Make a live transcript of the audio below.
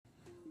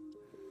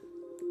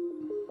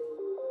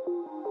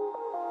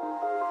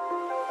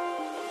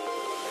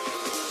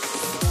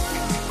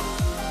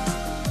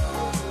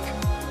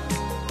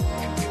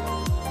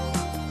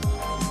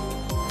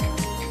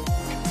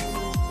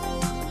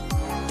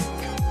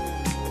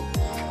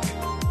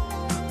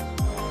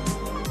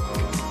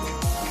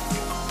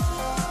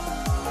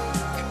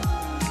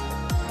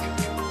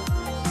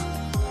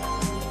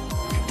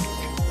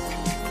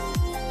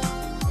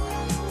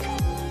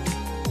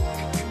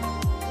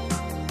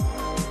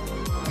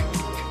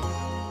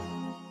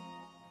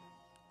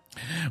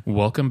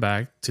Welcome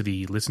back to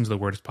the Listen to the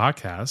Words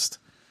podcast.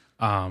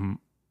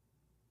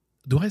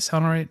 Do I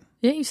sound all right?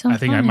 Yeah, you sound I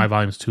think fine. my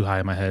volume's too high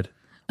in my head.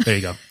 There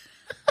you go.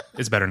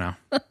 It's better now.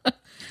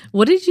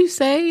 What did you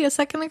say a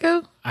second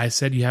ago? I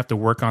said you have to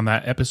work on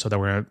that episode that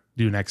we're going to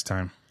do next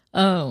time.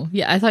 Oh,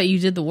 yeah. I thought you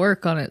did the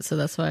work on it, so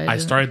that's why I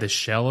started the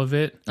shell of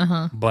it,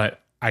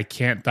 but I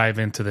can't dive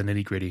into the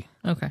nitty gritty.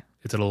 Okay.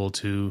 It's a little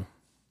too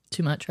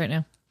much right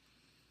now.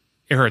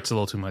 It hurts a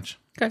little too much.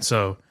 Okay.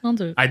 So I'll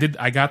do it.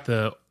 I got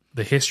the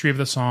history of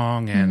the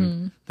song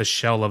and the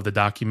shell of the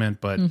document,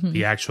 but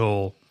the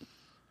actual...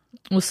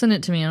 Well, send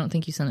it to me. I don't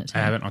think you sent it to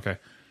me. I haven't? Okay.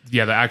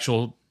 Yeah, the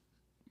actual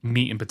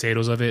meat and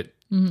potatoes of it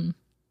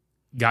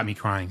got me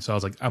crying. So I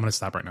was like, I'm going to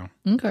stop right now.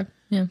 Okay.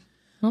 Yeah.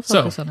 I'll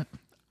focus on it.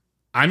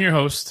 I'm your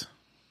host,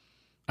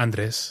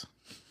 Andres,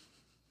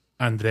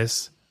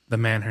 the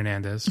man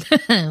Hernandez.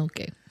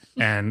 Okay.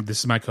 And this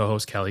is my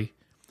co-host, Kelly.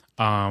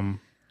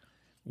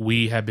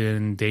 We have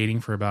been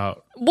dating for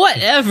about...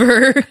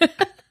 Whatever.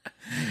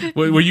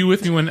 Were you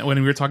with me when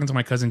we were talking to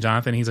my cousin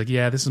Jonathan? He's like,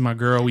 yeah, this is my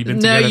girl. We've been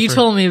No, together you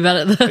told me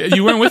about it, though.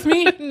 You weren't with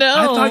me? No.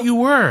 I thought you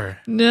were.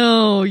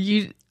 No,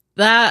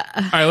 that...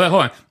 All right,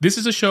 hold on. This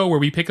is a show where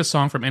we pick a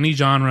song from any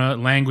genre,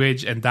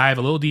 language, and dive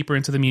a little deeper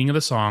into the meaning of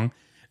the song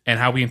and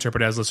how we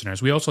interpret it as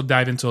listeners. We also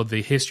dive into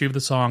the history of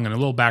the song and a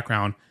little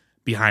background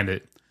behind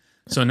it.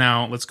 So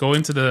now let's go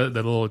into the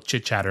little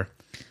chit-chatter.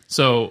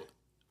 So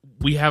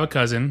we have a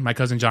cousin, my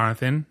cousin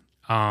Jonathan.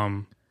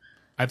 I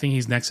think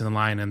he's next in the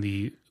line in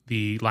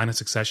the line of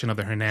succession of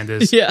the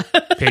Hernandez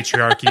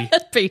patriarchy.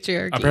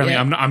 Patriarchy. Apparently,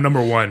 yeah. I'm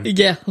number one.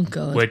 Yeah. Oh,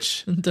 God.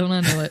 Which don't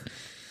I know it?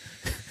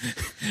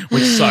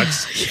 Which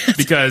sucks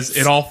because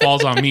it all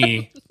falls on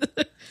me.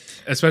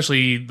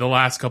 Especially the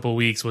last couple of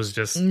weeks was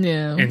just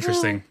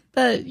interesting. Well,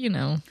 but, you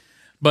know.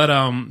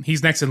 But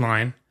he's next in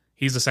line.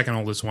 He's the second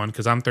oldest one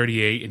because I'm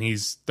 38 and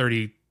he's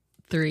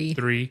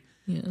 33.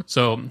 Yeah.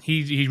 So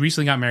he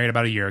recently got married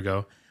about a year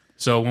ago.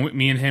 So when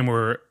me and him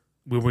when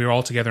we were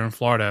all together in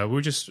Florida, we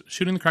were just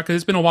shooting the crap because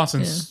it's been a while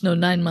since. Yeah. No,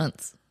 9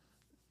 months.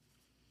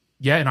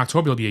 Yeah, in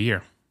October it'll be a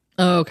year.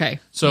 Oh, okay.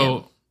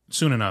 So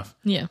soon enough.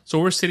 Yeah. So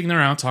we're sitting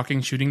around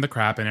talking, shooting the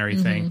crap and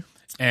everything.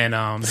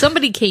 And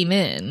somebody came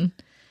in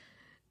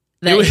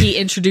that he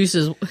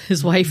introduces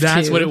his wife to.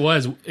 That's what it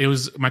was. It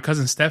was my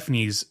cousin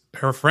Stephanie's.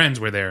 Her friends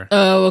were there.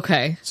 Oh,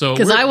 okay. So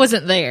because I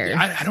wasn't there.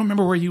 I don't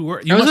remember where you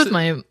were. You must have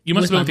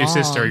been with your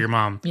sister or your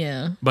mom.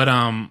 Yeah. But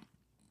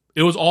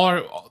it was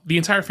the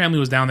entire family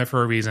was down there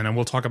for a reason, and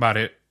we'll talk about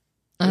it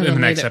in the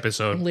next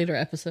episode. Later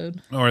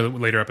episode. Or the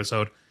later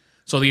episode.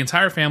 So the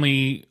entire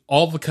family,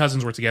 all the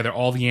cousins were together,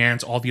 all the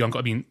aunts, all the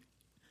uncles. I mean,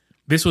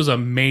 this was a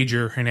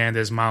major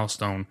Hernandez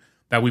milestone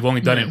that we've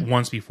only done it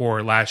once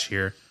before last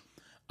year.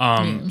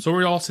 So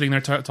we're all sitting there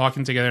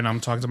talking together, and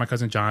I'm talking to my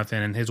cousin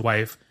Jonathan and his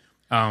wife.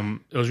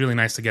 It was really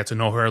nice to get to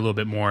know her a little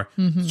bit more.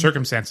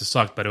 Circumstances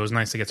sucked, but it was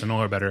nice to get to know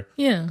her better.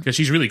 Yeah. Because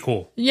she's really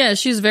cool. Yeah,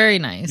 she's very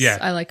nice. Yeah.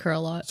 I like her a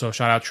lot. So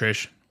shout out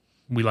Trish.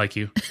 We like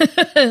you.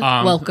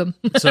 Welcome.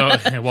 So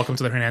welcome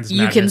to the Hernandez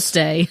You Madness. can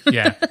stay.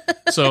 Yeah.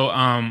 So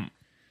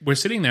we're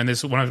sitting there, and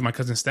one of my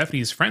cousin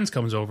Stephanie's friends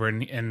comes over,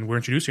 and we're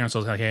introducing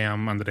ourselves. Like, hey,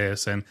 I'm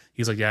Andres, and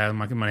he's like, yeah,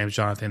 my name's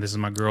Jonathan. This is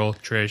my girl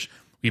Trish.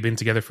 We've been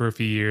together for a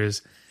few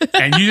years,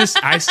 and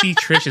I see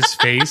Trish's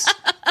face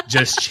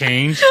just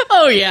change.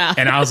 Oh yeah.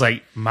 And I was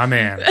like, my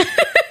man,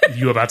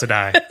 you about to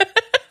die.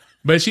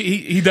 But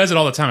he does it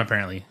all the time.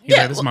 Apparently, he's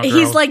like, this is my girl.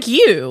 He's like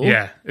you.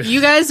 Yeah. You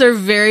guys are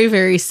very,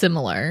 very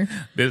similar.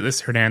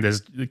 This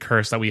Hernandez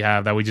curse that we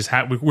have, that we just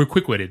have, we're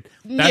quick-witted.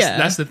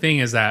 That's the thing,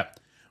 is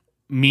that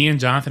me and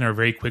Jonathan are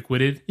very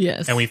quick-witted.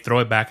 Yes. And we throw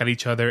it back at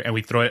each other, and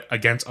we throw it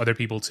against other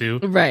people too.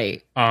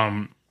 Right.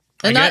 And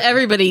not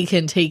everybody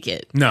can take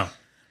it. No.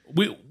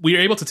 We are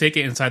able to take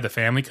it inside the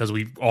family because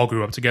we all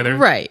grew up together.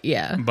 Right,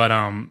 yeah. But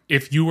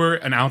if you were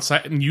an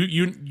outside,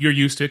 you're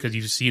used to it because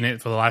you've seen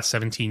it for the last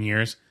 17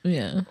 years.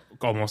 Yeah.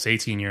 Almost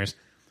 18 years.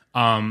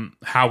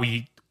 How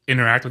we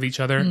interact with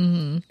each other.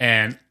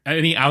 And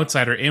any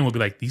outsider in will be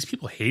like, these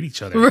people hate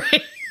each other.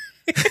 Right.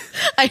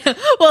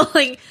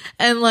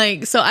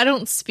 So I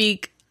don't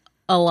speak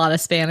a lot of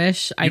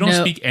Spanish. You don't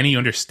speak any, you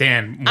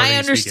understand more than I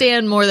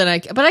understand more than I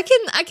can, but I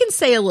can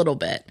say a little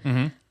bit.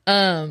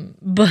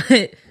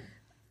 But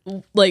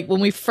like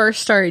when we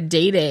first started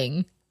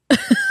dating,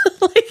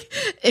 like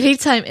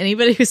anytime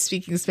anybody was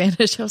speaking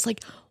Spanish, I was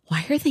like,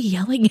 why are they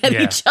yelling at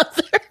each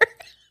other?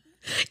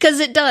 Because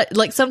it does,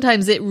 like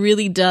sometimes it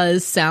really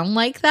does sound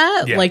like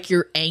that, like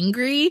you're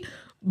angry,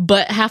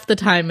 but half the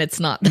time it's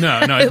not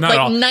that. No, it's not like at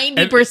all.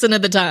 90%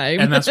 of the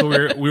time. And that's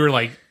what we were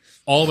like,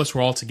 all of us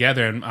were all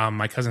together, and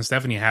my cousin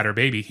Stephanie had her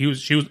baby.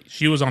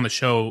 She was on the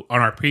show, on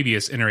our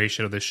previous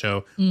iteration of this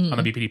show, on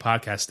the BPD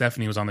podcast.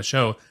 Stephanie was on the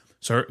show.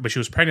 But she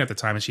was pregnant at the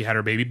time, and she had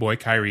her baby boy,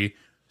 Kyrie,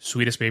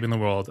 sweetest baby in the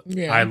world.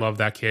 Yeah. I love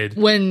that kid.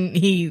 When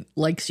he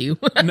likes you.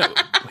 No,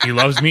 he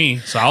loves me,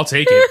 so I'll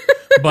take it.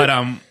 But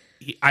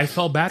I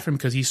felt bad for him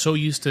because he's so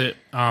used to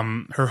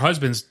her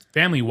husband's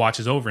family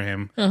watches over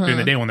him during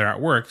the day when they're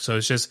at work. So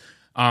it's just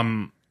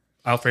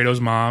Alfredo's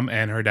mom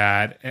and her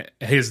dad,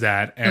 his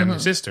dad, and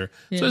his sister.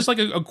 So it's like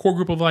a core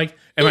group of like,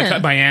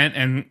 and my aunt,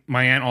 and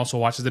my aunt also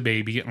watches the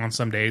baby on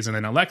some days, and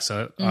then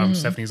Alexa,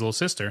 Stephanie's little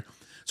sister.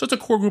 So it's a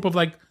core group of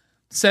like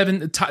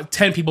 10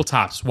 people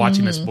tops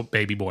watching this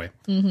baby boy.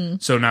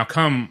 So now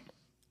come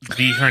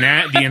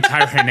the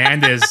entire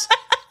Hernandez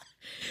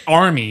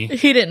army.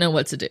 He didn't know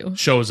what to do.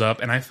 Shows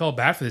up, and I felt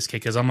bad for this kid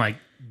because I'm like,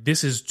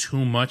 this is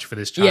too much for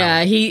this child.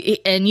 Yeah,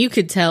 and you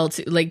could tell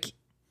too, like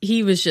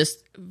he was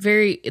just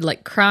very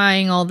like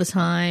crying all the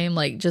time,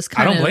 like just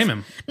kind of. I don't blame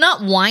him.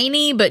 Not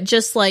whiny, but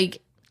just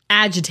like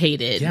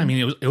agitated. Yeah, I mean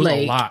it was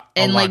like, a lot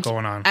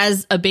going on.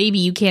 As a baby,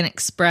 you can't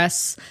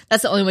express.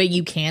 That's the only way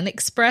you can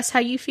express how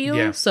you feel.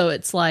 Yeah. So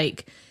it's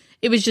like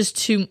it was just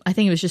too. I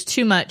think it was just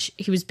too much.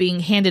 He was being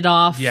handed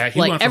off. Yeah,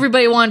 like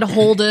everybody wanted to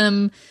hold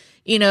him,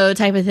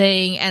 type of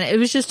thing, and it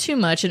was just too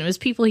much. And it was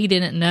people he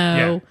didn't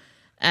know. Yeah.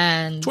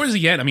 And towards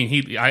the end, I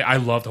mean, I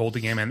loved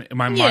holding him, and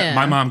my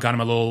mom got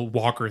him a little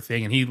walker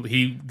thing, and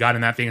he got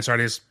in that thing and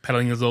started just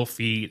pedaling his little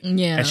feet.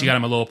 Yeah, and she got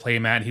him a little play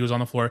mat, and he was on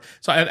the floor.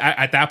 So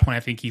at that point, I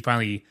think he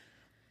kind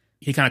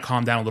of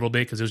calmed down a little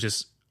bit because it was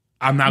just,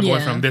 I'm not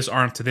going from this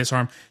arm to this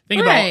arm.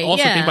 Think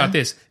about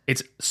this.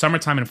 It's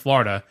summertime in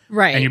Florida,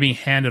 right? And you're being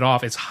handed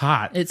off. It's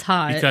hot. It's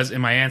hot because in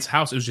my aunt's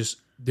house, it was just.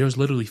 There was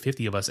literally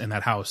 50 of us in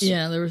that house.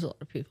 Yeah, there was a lot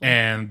of people.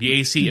 And the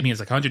AC, I mean, it's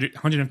like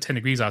 110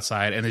 degrees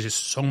outside, and there's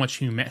just so much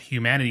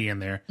humanity in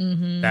there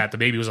that the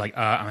baby was like,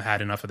 I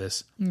had enough of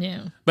this.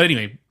 Yeah. But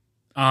anyway,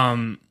 I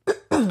don't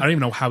even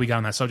know how we got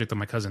on that subject of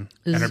my cousin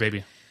and her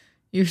baby.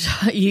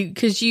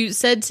 Because you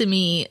said to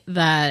me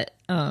that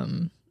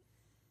I'm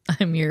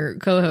your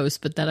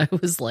co-host, but that I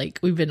was like,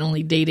 we've been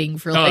only dating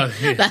for like,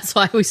 that's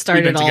why we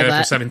started all that. We've been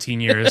together for 17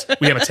 years.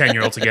 We have a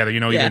 10-year-old together,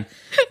 even...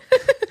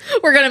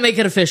 We're going to make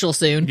it official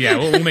soon. Yeah,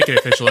 we'll make it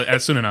official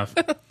soon enough.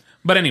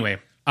 But anyway,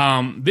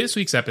 this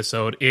week's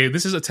episode,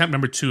 this is attempt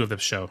number 2 of the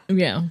show.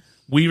 Yeah.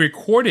 We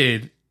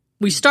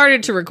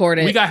started to record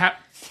it. We got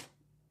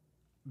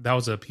that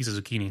was a piece of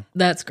zucchini.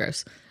 That's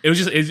gross. It was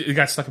just, it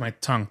got stuck in my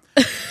tongue.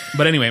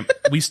 But anyway,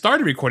 we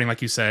started recording,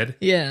 like you said.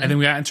 Yeah. And then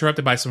we got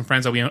interrupted by some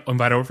friends that we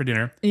invited over for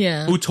dinner.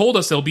 Yeah. Who told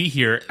us they'll be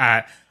here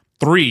at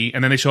 3,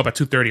 and then they show up at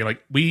 2:30.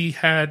 Like, we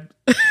had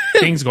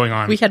things going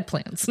on. We had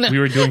plans. No, we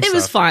were doing It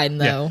was fine,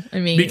 though. Yeah. I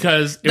mean,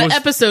 because the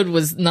episode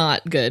was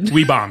not good.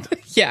 We bombed.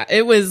 Yeah,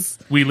 it was.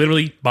 We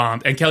literally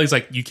bombed. And Kelly's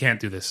like, you can't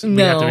do this. We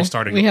have to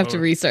restart it. We have to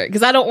restart.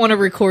 Because I don't want to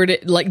record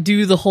it, like,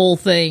 do the whole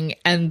thing,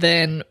 and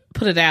then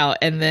put it out,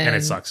 and then... And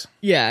it sucks.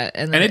 Yeah,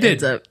 and then it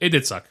did. It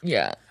did suck.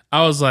 Yeah.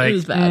 I was like, it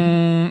was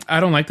bad. I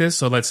don't like this,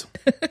 so let's...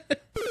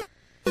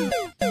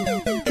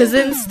 Because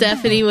then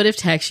Stephanie would have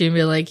texted you and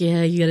be like,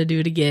 yeah, you got to do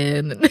it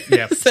again.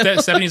 Yeah,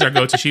 Stephanie's our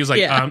go-to. She was like,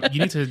 you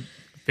need to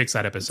fix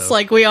that episode. It's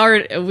like I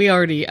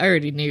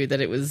already knew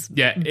that it was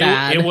bad.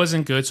 It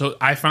wasn't good. So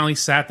I finally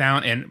sat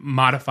down and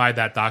modified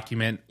that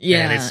document.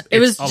 Yeah, and it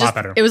was a lot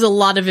better. It was a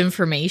lot of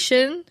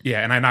information.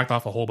 Yeah, and I knocked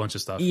off a whole bunch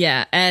of stuff.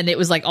 Yeah, and it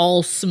was like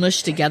all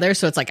smushed together.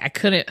 So it's like I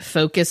couldn't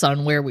focus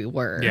on where we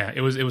were. Yeah,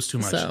 it was too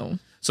much.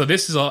 So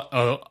this is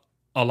a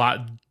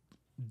lot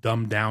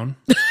dumbed down.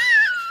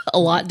 A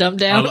lot dumbed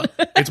down.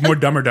 It's more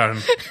dumber done.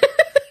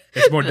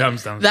 It's more dumb.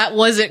 That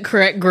wasn't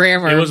correct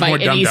grammar by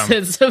any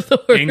sense of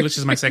the word. English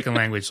is my second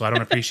language, so I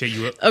don't appreciate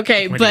you.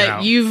 Okay,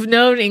 but you've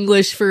known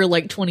English for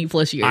like 20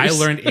 plus years. I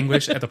learned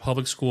English at the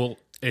public school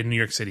in New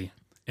York City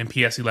in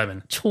PS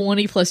 11.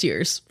 20 plus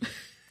years.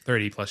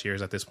 30 plus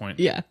years at this point.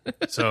 Yeah.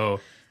 So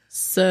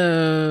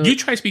you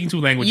try speaking 2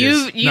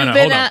 languages.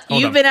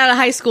 You've been out of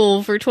high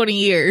school for 20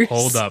 years.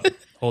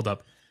 Hold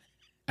up.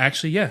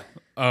 Actually, yeah.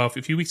 A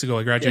few weeks ago,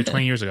 I graduated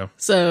 20 years ago.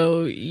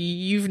 So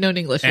you've known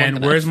English long And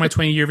enough. Where's my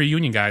 20-year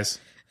reunion, guys?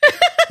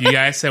 You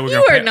guys said we're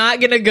going to... You are not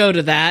going to go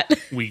to that.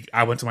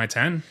 I went to my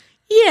 10.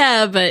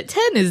 Yeah, but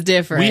 10 is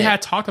different. We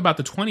had talked about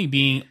the 20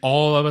 being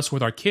all of us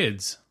with our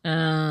kids.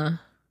 And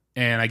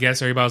I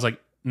guess everybody was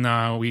like,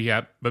 no, we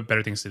got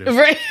better things to do.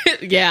 Right,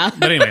 yeah.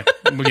 But anyway,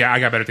 I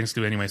got better things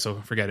to do anyway, so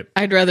forget it.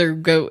 I'd rather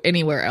go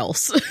anywhere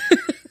else.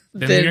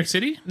 Than New York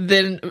City?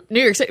 Than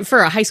New York City. For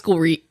a high school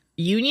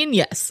reunion,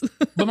 yes.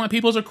 But my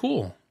peoples are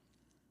cool.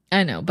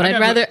 I know, but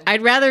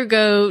I'd rather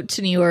go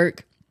to New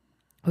York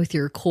with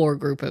your core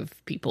group of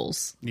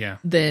peoples. Yeah.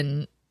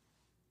 Than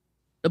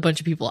a bunch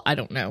of people I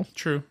don't know.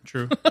 True.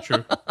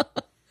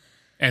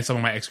 And some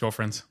of my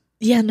ex-girlfriends.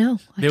 Yeah, no.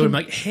 They would be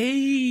like,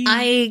 hey.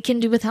 I can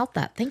do without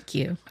that. Thank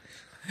you.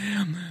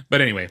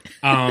 But anyway,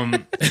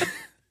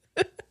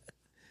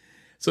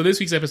 so this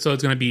week's episode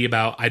is going to be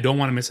about I Don't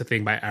Want to Miss a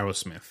Thing by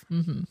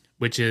Aerosmith,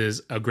 which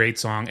is a great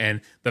song.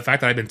 And the fact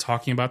that I've been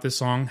talking about this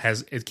song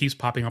it keeps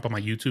popping up on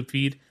my YouTube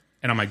feed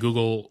and on my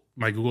Google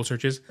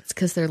searches. It's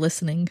because they're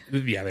listening.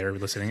 Yeah, they're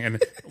listening.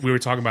 And we were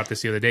talking about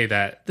this the other day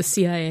that the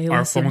CIA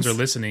our phones are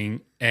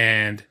listening.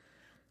 And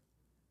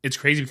it's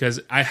crazy because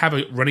I have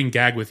a running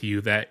gag with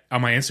you that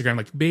on my Instagram,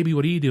 like, baby,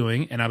 what are you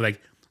doing? And I'm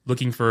like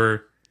looking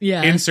for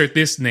Yeah. insert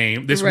this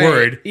name, this Right.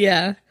 word.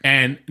 Yeah.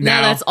 And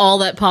Now that's all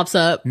that pops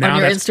up now on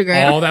your that's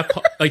Instagram. all that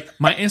like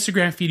my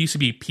Instagram feed used to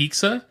be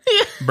pizza,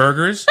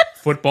 burgers,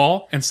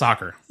 football, and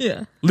soccer.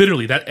 Yeah.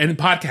 Literally that, and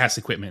podcast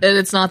equipment. And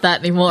it's not that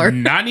anymore.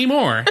 Not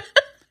anymore.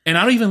 And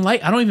I don't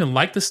even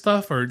like the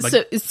stuff or like.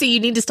 So, see, you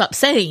need to stop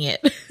saying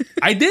it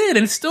I did,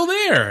 and it's still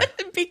there.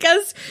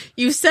 because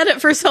you said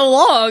it for so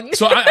long.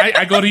 So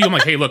I go to you. I'm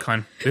like, hey, look,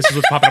 hon, this is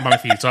what's popping up on my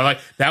feed. So I like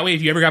that way.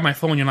 If you ever got my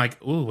phone, you're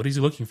like, ooh, what is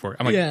he looking for?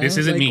 I'm like, this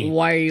isn't like, me.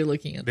 Why are you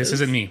looking at this?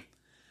 This isn't me.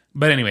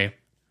 But anyway,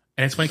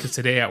 and it's funny because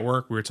today at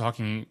work I was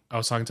talking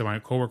to my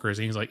coworkers,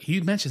 and he's like,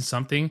 he mentioned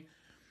something.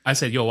 I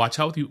said, yo, watch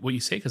out with what you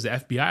say because the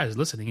FBI is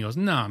listening. He goes,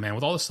 nah, man,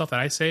 with all the stuff that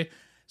I say.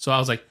 So I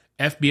was like,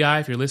 FBI,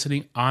 if you're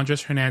listening,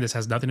 Andres Hernandez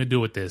has nothing to do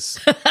with this.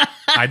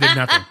 I did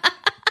nothing.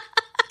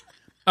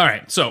 All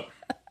right, so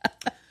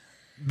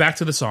back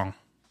to the song.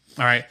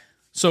 All right,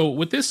 so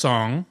with this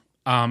song,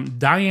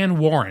 Diane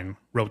Warren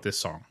wrote this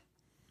song.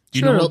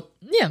 She wrote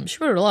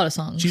a lot of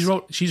songs.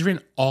 She's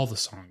written all the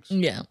songs.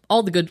 Yeah,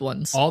 all the good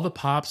ones. All the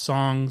pop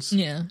songs.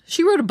 Yeah,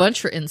 she wrote a bunch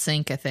for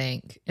NSYNC, I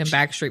think, and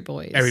Backstreet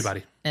Boys.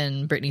 Everybody.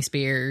 And Britney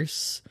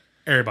Spears.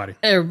 Everybody.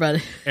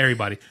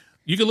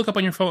 You can look up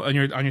on your phone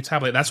on your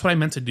tablet. That's what I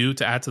meant to do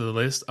to add to the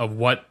list of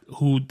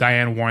who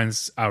Diane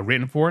Warren's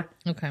written for.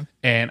 Okay.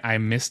 And I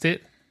missed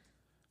it.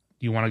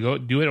 Do you want to go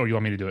do it, or do you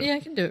want me to do it? Yeah,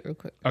 I can do it real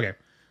quick. Okay.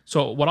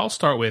 So what I'll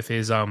start with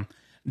is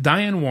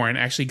Diane Warren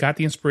actually got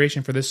the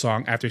inspiration for this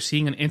song after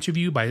seeing an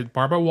interview by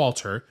Barbara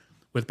Walter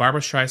with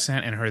Barbara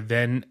Streisand and her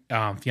then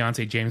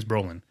fiance James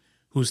Brolin,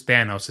 who's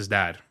Thanos'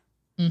 dad.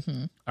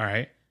 Mm-hmm. All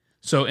right.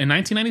 So in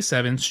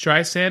 1997,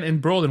 Streisand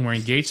and Brolin were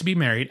engaged to be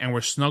married and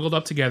were snuggled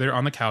up together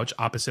on the couch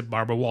opposite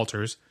Barbara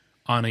Walters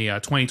on a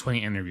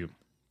 2020 interview.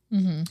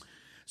 Mm-hmm.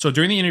 So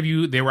during the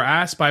interview, they were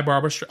asked by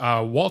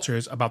Barbara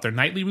Walters about their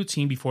nightly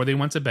routine before they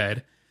went to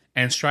bed,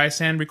 and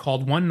Streisand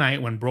recalled one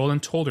night when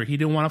Brolin told her he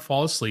didn't want to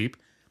fall asleep,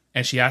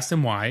 and she asked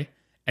him why,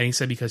 and he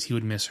said because he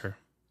would miss her.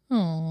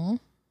 Aww.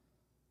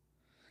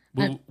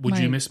 Would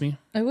you miss me?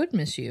 I would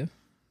miss you.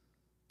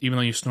 Even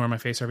though you snore in my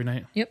face every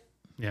night? Yep.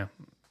 Yeah,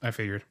 I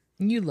figured.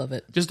 You love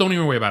it. Just don't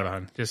even worry about it,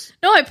 hon. Just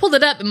No, I pulled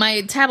it up and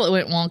my tablet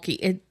went wonky.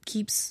 It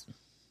keeps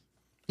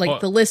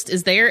the list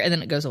is there and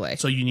then it goes away.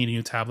 So you need a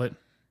new tablet?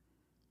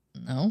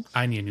 No.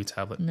 I need a new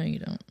tablet. No, you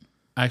don't.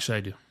 Actually,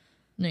 I do.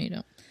 No, you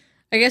don't.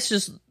 I guess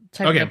just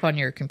type it up on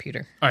your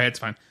computer. All right, it's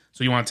fine.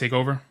 So you want to take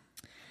over?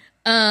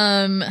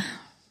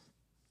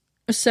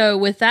 So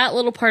with that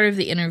little part of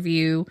the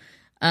interview,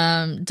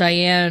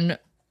 Diane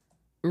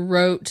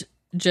wrote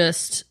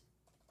just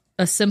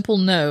a simple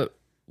note,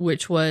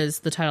 which was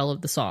the title of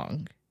the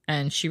song,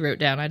 and she wrote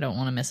down, "I don't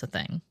want to miss a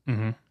thing."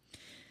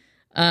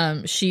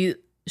 Mm-hmm.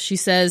 She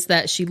says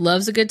that she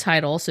loves a good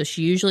title, so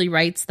she usually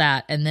writes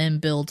that and then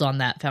builds on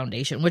that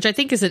foundation, which I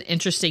think is an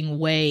interesting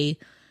way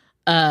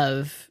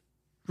of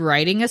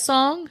writing a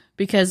song,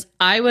 because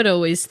I would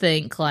always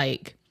think I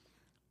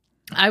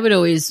would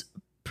always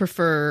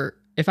prefer,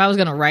 if I was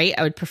going to write,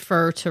 I would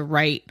prefer to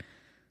write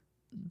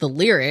the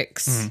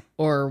lyrics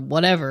or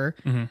whatever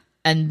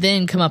and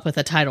then come up with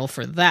a title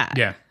for that.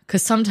 Yeah.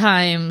 Because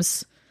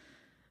sometimes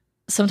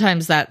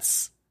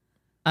that's,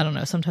 I don't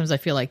know, sometimes I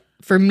feel like,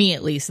 for me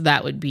at least,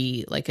 that would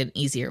be like an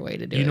easier way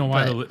to do it. You know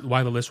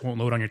why the list won't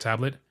load on your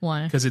tablet?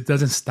 Why? Because it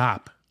doesn't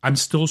stop. I'm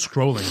still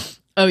scrolling.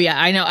 Oh,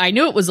 yeah, I know. I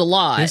knew it was a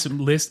lot. This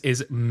list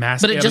is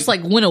massive. But it just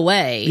went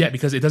away. Yeah,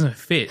 because it doesn't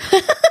fit.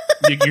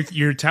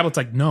 your tablet's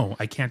like, no,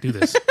 I can't do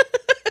this.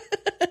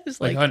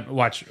 like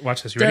watch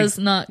this. You ready? Does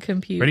not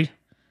compute. Ready?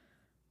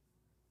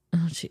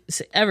 Oh,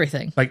 geez.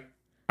 Everything. Like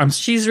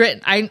she's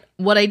written.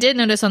 What I did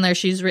notice on there,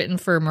 she's written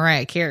for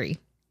Mariah Carey.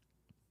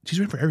 She's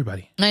written for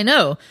everybody. I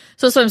know.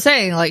 So that's what I'm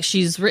saying. Like,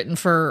 she's written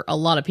for a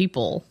lot of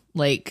people.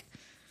 Like,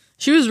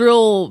 she was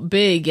real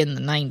big in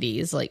the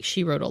 90s. Like,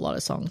 she wrote a lot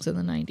of songs in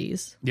the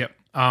 90s. Yep.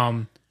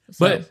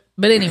 But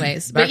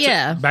anyways, back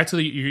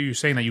to you're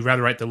saying that you'd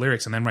rather write the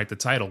lyrics and then write the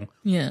title.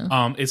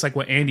 Yeah. It's like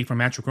what Andy from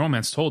Magic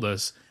Romance told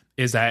us,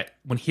 is that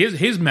when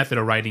his method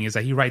of writing is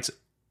that he writes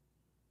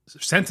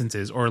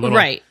sentences or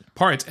little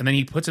parts, and then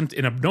he puts them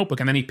in a notebook,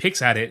 and then he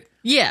picks at it.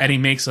 Yeah. And he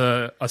makes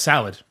a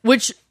salad.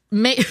 Which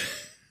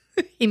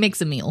he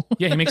makes a meal.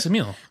 Yeah, he makes a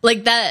meal.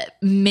 Like, that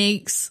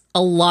makes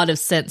a lot of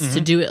sense to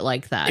do it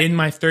like that. In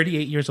my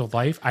 38 years of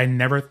life, I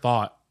never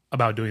thought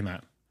about doing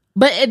that.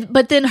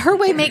 But then her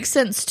way makes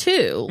sense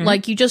too.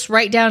 Like, you just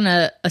write down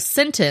a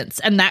sentence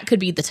and that could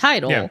be the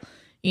title,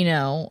 you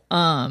know,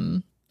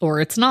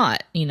 or it's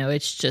not, you know,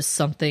 it's just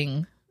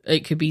something,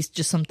 it could be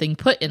just something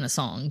put in a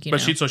song, you know.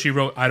 So she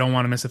wrote, "I don't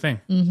want to miss a thing."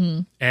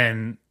 Mm-hmm.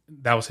 And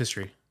that was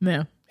history.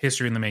 Yeah.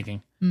 History in the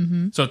making.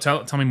 Mm-hmm. So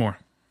tell me more.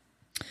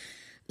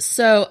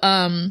 So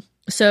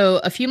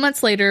a few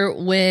months later,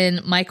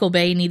 when Michael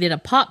Bay needed a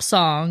pop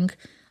song,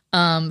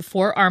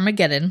 for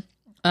Armageddon,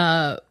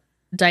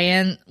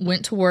 Diane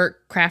went to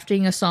work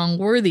crafting a song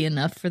worthy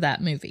enough for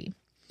that movie.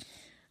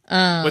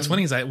 What's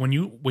funny is that when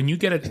you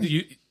get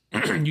you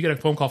get a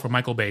phone call from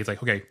Michael Bay, it's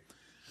like, okay,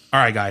 all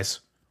right,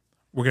 guys,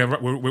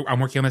 I'm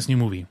working on this new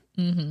movie.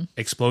 Mm-hmm.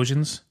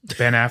 Explosions,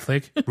 Ben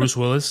Affleck, Bruce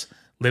Willis,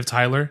 Liv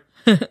Tyler,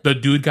 the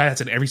dude guy that's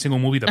in every single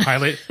movie, the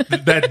pilot,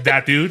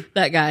 that dude,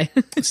 That guy.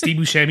 Steve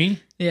Buscemi.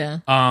 Yeah.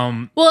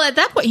 Well, at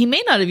that point, he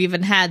may not have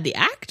even had the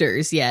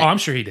actors yet. Oh, I'm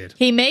sure he did.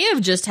 He may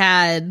have just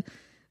had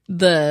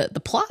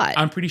the plot.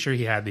 I'm pretty sure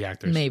he had the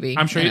actors. Maybe.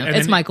 I'm sure. Yeah.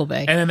 It's Michael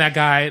Bay. And then that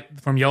guy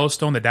from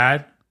Yellowstone, the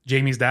dad,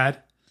 Jamie's dad.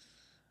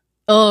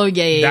 Oh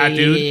yeah, That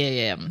dude?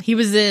 yeah. He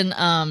was in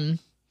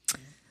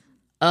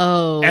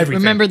Everything.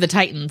 Remember the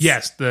Titans?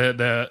 Yes,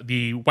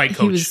 the white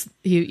coach.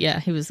 He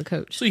was the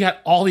coach. So you got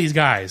all these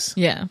guys.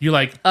 Yeah. You're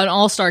like, An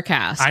all-star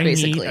cast, I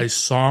basically. need a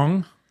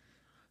song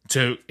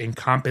to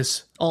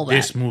encompass All that.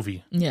 this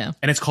movie. Yeah.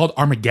 And it's called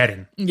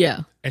Armageddon.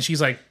 Yeah. And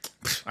she's like,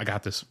 I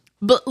got this.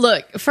 But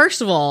look,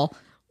 first of all,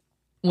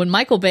 when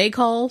Michael Bay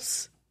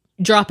calls,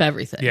 drop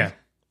everything. Yeah.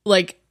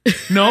 Like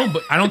No,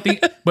 but I don't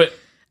think, but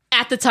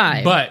at the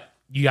time. But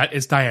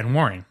it's Diane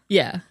Warren.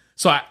 Yeah.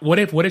 So what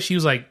if she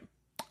was like,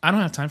 I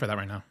don't have time for that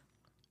right now.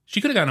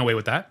 She could have gotten away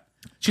with that.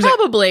 She's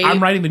Probably. like,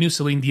 I'm writing the new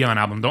Celine Dion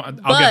album. I'll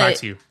get back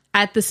to you.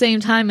 At the same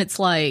time, it's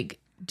like,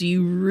 do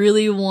you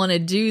really want to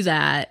do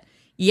that?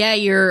 Yeah,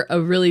 you're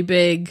a really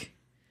big,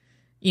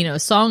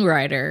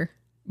 songwriter,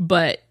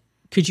 but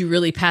could you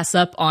really pass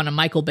up on a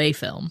Michael Bay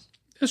film?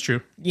 That's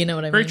true. You know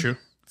what I mean? Very true.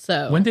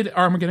 So when did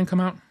Armageddon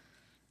come out?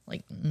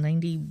 Like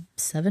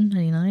 97,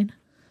 99?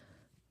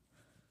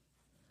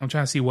 I'm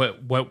trying to see what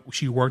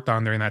she worked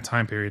on during that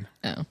time period.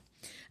 Oh.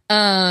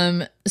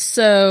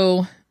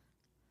 So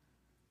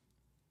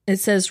it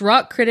says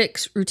rock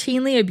critics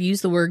routinely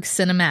abuse the word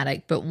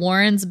cinematic, but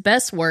Warren's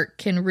best work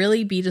can't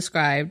really be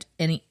described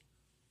any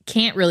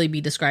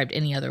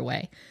other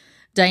way.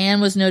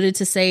 Diane was noted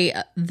to say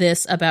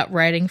this about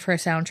writing for a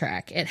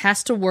soundtrack. It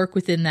has to work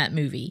within that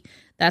movie.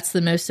 That's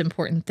the most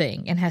important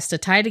thing. It has to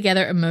tie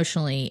together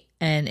emotionally,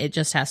 and it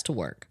just has to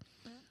work.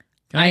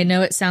 I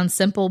know it sounds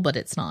simple, but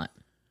it's not.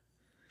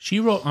 She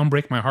wrote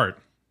Unbreak My Heart.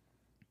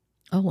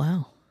 Oh,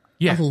 wow.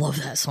 Yeah. I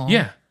love that song.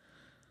 Yeah.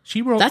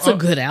 She wrote. That's a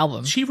good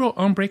album. She wrote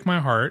Unbreak My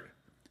Heart.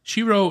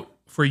 She wrote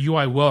For You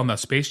I Will on the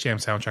Space Jam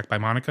soundtrack by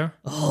Monica.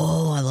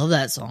 Oh, I love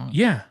that song.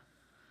 Yeah.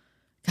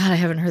 God, I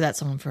haven't heard that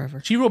song in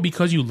forever. She wrote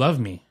Because You Love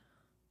Me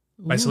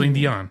by Celine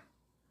Dion.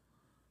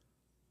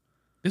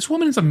 This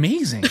woman is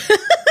amazing.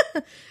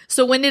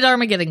 So when did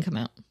Armageddon come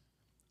out?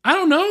 I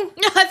don't know. I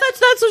thought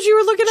that's what you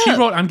were looking She up.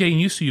 wrote I'm Getting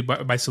Used to You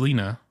by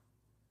Selena.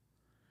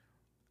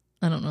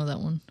 I don't know that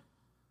one.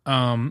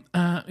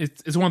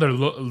 It's one of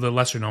the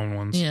lesser known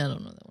ones. Yeah, I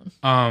don't know that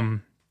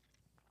one.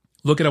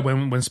 Look it up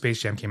when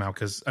Space Jam came out,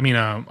 because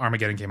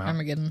Armageddon came out.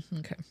 Armageddon,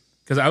 okay.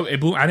 Because I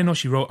didn't know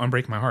she wrote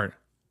Unbreak My Heart.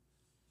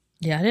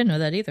 Yeah, I didn't know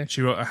that either.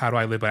 She wrote How Do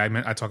I Live, but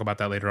I talk about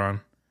that later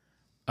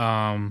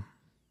on.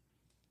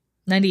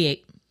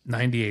 98.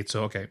 98.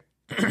 So okay,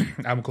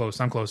 I'm close.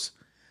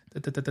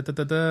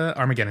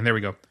 Armageddon. There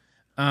we go.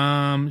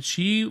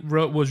 She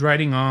was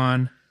writing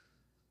on.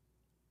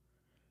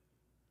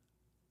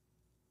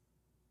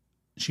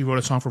 She wrote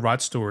a song for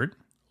Rod Stewart,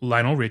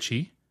 Lionel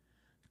Richie,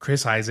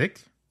 Chris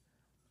Isaac,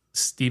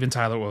 Steven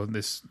Tyler. Well,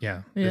 this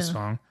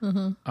song.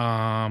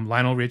 Mm-hmm.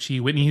 Lionel Richie,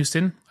 Whitney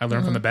Houston. I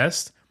learned from the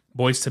best.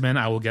 Boys to Men.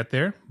 I Will Get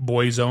There.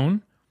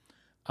 Boyzone.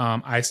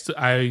 I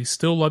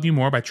Still Love You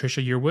More by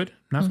Trisha Yearwood.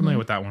 Not familiar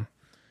with that one.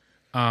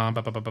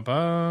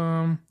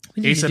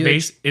 Ace of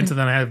Base. Into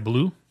the Night of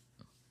Blue.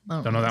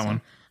 Don't know that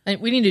one.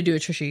 We need to do a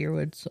Trisha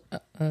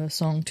Yearwood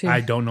song too.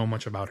 I don't know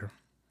much about her.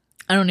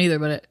 I don't either,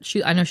 but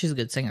I know she's a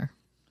good singer.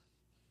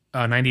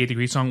 98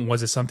 Degree Song,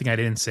 Was It Something I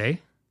Didn't Say?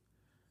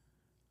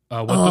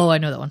 I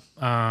know that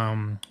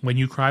one. When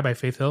You Cry by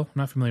Faith Hill. I'm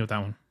not familiar with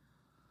that one.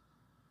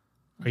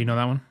 Or you know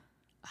that one?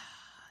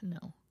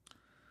 No.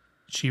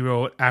 She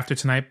wrote After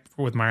Tonight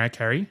with Mariah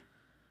Carey.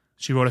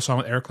 She wrote a song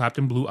with Eric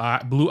Clapton, Blue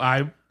Eyes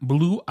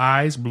Blue.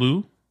 I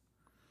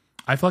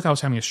feel like I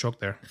was having a stroke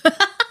there.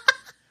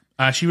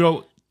 She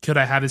wrote Could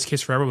I Have This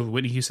Kiss Forever with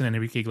Whitney Houston and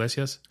Enrique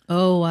Iglesias.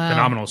 Oh, wow.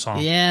 Phenomenal song.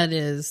 Yeah, it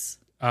is.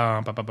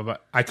 I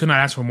Could Not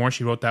Ask for More.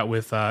 She wrote that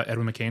with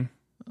Edwin McCain.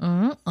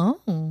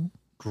 Oh.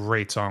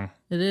 Great song.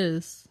 It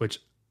is. Which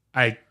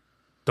I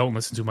don't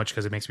listen to much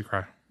because it makes me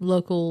cry.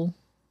 Local.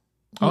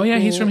 Oh, yeah,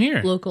 he's from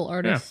here. Local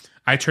artist.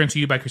 Yeah. I Turn to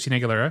You by Christina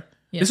Aguilera.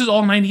 Yeah. This is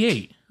all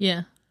 98.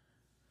 Yeah.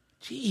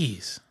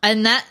 Jeez.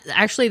 And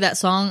that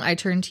song, I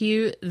Turn to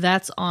You,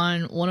 that's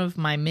on one of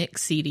my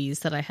mix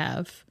CDs that I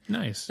have.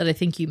 Nice. That I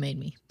think you made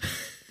me.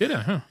 Did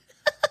I? Huh.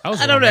 I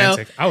was I don't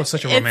romantic. know. I was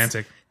such a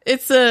romantic.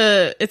 It's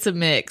a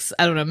mix.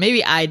 I don't know.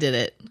 Maybe I did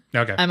it.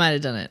 Okay. I might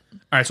have done it.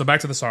 All right, so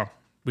back to the song.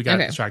 We got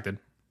distracted.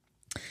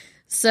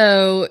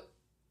 So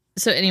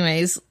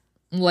anyways,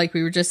 like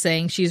we were just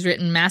saying, she's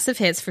written massive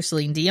hits for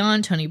Celine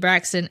Dion, Toni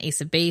Braxton,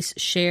 Ace of Base,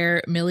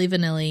 Cher, Milli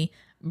Vanilli,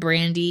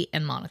 Brandy,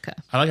 and Monica.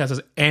 I like how it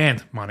says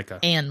and Monica.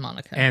 And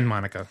Monica. And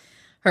Monica.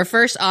 Her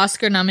first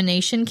Oscar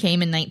nomination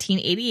came in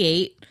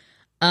 1988,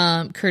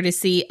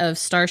 courtesy of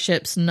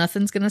Starship's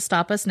Nothing's Gonna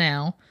Stop Us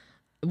Now,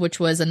 which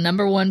was a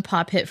 #1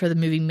 pop hit for the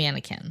movie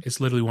Mannequin. It's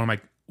literally one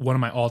of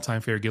my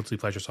all-time favorite guilty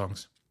pleasure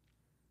songs.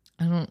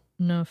 I don't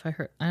know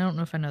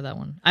if I know that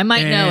one. I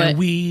might know it.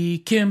 We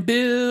can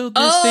build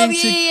this thing.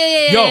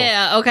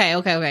 Yeah.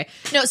 Okay.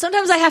 No,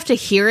 sometimes I have to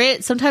hear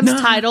it. Sometimes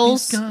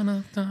titles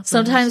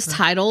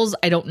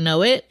I don't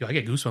know it. Yo, I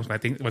get goosebumps when I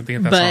think of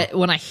that but song.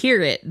 when I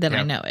hear it, then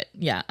I know it.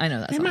 Yeah, I know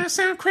that It song. might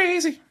sound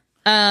crazy.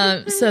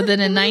 So then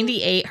in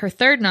 98, her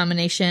third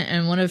nomination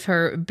and one of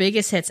her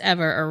biggest hits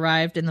ever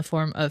arrived in the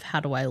form of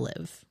How Do I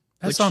Live?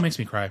 That song makes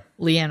me cry. It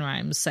Leanne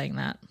Rimes sang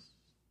that.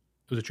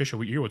 was a Trisha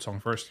Yearwood song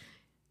first.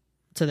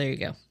 So there you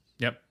go.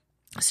 Yep.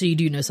 So you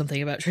do know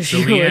something about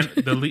Trisha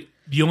Yearwood.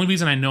 The only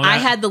reason I know that I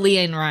had the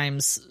Leanne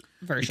Rimes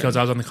version. because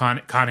I was on the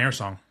Con Air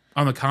song.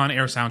 On the Con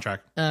Air soundtrack.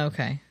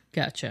 Okay.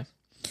 Gotcha.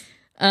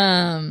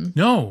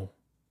 No.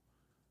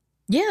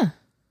 Yeah.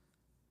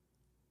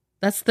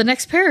 That's the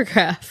next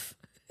paragraph.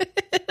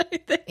 I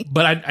think.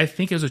 But I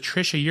think it was a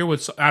Trisha Yearwood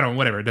song. I don't know,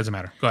 whatever. It doesn't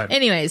matter. Go ahead.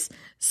 Anyways,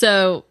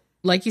 so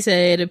like you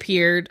said, it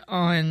appeared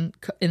in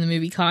the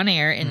movie Con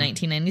Air in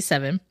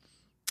 1997.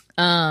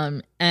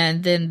 And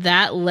then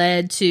that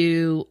led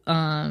to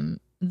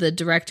the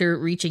director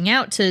reaching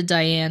out to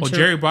Diane. Well,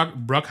 Jerry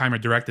Bruckheimer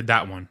directed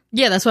that one.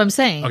 Yeah, that's what I'm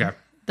saying. Okay.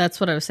 That's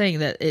what I was saying,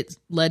 that it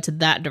led to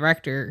that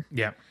director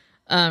Yeah.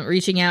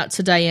 reaching out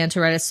to Diane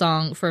to write a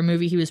song for a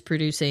movie he was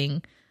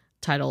producing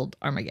titled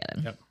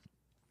Armageddon. Yep.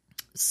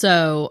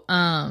 So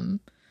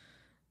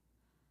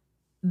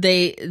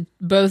they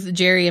both,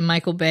 Jerry and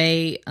Michael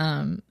Bay,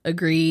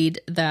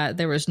 agreed that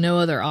there was no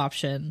other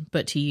option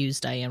but to use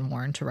Diane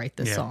Warren to write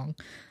this song.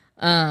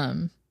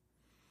 I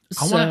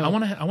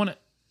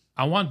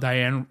want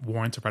Diane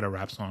Warren to write a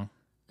rap song.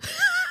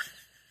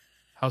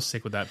 How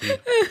sick would that be?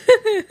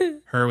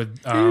 Her with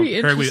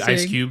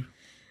Ice Cube.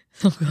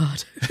 Oh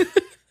God.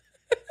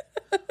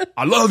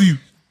 I love you.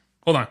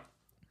 Hold on.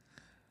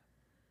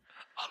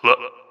 I love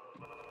you.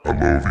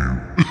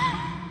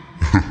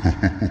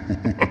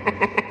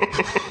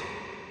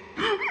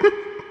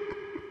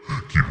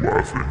 Keep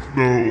laughing.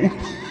 No.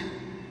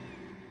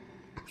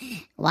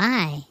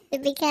 Why?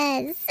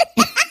 Because.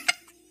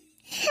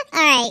 All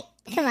right,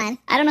 come on.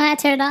 I don't know how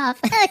to turn it off.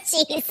 Oh,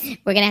 jeez.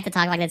 We're going to have to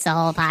talk like this the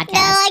whole podcast. No,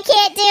 I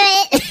can't do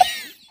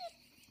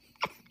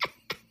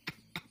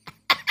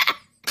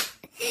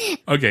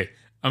it. Okay,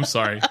 I'm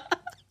sorry.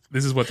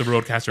 This is what the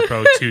Rodecaster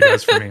Pro 2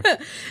 does for me.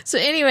 So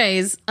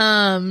anyways,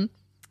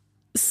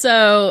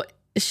 so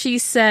she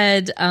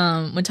said,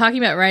 when talking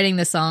about writing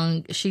the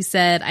song, she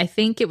said, I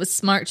think it was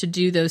smart to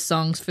do those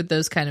songs for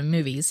those kind of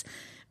movies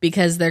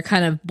because they're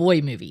kind of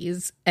boy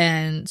movies.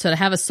 And so to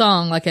have a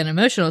song, like an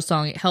emotional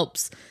song, it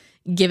helps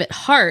give it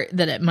heart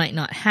that it might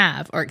not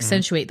have or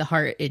accentuate the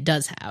heart it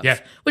does have. Yeah.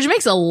 Which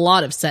makes a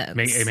lot of sense.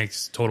 It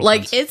makes total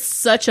like, sense. it's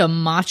such a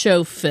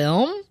macho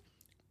film,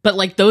 but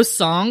like those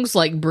songs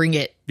like bring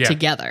it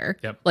together.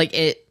 Yep. Like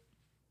it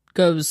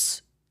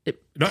goes...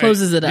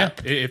 closes it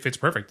up. Yeah, it fits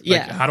perfect.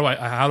 Yeah. Like,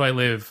 how do I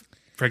live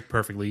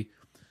perfectly?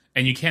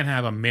 And you can't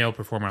have a male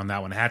performer on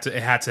that one. It had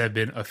to have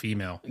been a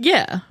female.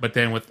 Yeah. But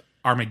then with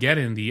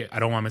Armageddon, I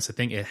don't want to miss a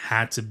thing. It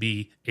had to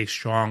be a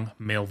strong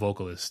male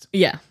vocalist.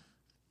 Yeah.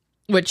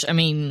 Which, I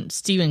mean,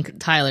 Steven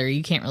Tyler,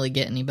 you can't really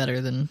get any better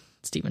than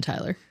Steven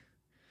Tyler.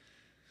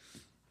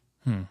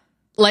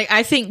 Like,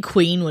 I think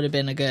Queen would have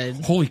been a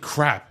good... Holy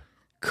crap.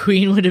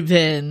 Queen would have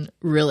been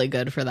really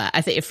good for that.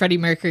 I think if Freddie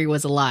Mercury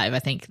was alive, I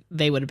think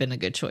they would have been a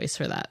good choice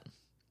for that.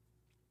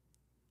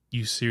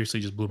 You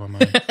seriously just blew my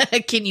mind.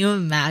 Can you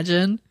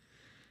imagine?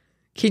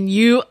 Can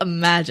you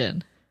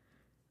imagine?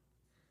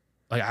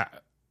 Like,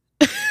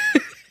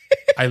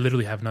 I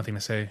literally have nothing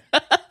to say.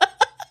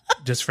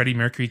 Just Freddie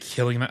Mercury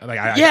killing that. Like,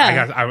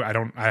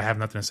 I have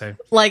nothing to say.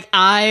 Like,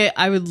 I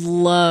would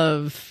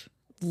love.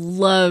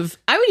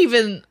 I would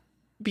even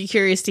be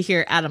curious to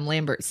hear Adam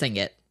Lambert sing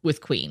it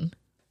with Queen.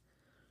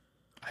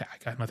 I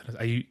got nothing to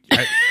say.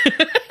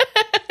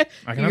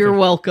 I got You're nothing.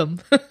 welcome.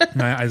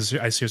 No, I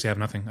seriously have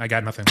nothing. I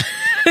got nothing.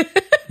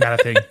 Not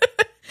a thing.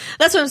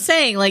 That's what I'm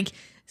saying. Like,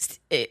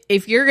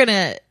 if you're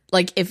gonna,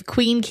 like, if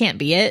Queen can't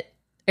be it,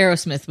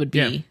 Aerosmith would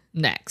be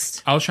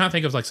next. I was trying to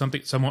think of like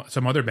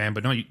some other band,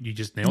 but no, you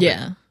just nailed it.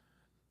 Yeah. I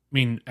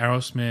mean,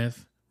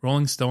 Aerosmith,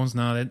 Rolling Stones.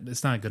 No,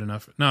 it's not good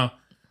enough. No,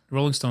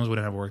 Rolling Stones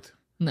wouldn't have worked.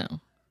 No.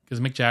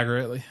 Because Mick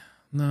Jagger, like,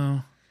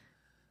 no,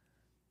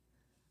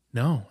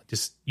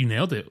 just you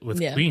nailed it with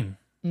Queen.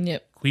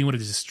 Yep. Queen would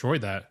have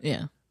destroyed that.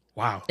 Yeah.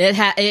 Wow. It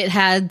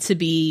had to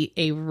be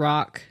a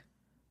rock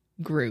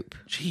group.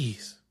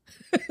 Jeez.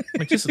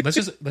 Like, let's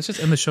just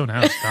end the show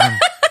now. It's done.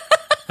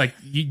 Like,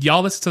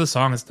 y'all listen to the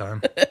song. It's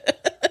done.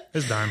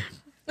 It's done.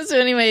 So,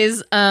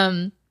 anyways,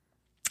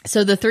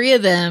 so the three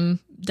of them,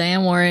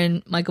 Diane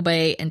Warren, Michael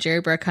Bay, and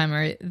Jerry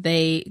Bruckheimer,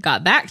 they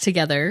got back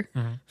together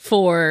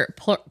for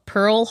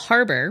Pearl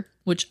Harbor,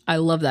 which I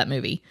love that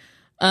movie,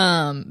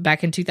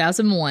 back in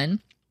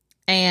 2001.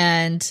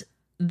 And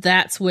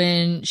that's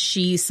when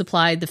she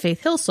supplied the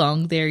Faith Hill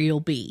song, There You'll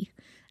Be.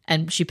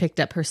 And she picked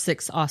up her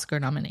 6th Oscar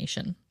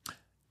nomination.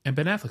 And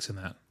Ben Affleck's in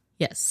that.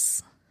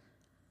 Yes.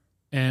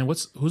 And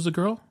who's the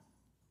girl?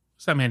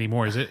 It's not Mandy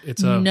Moore, is it?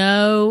 It's a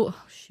No.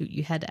 Shoot,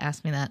 you had to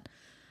ask me that.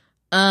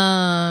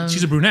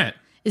 She's a brunette.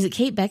 Is it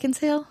Kate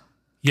Beckinsale?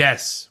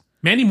 Yes.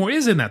 Mandy Moore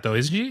is in that though,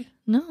 isn't she?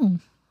 No.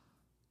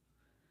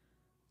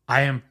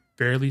 I am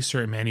fairly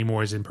certain Mandy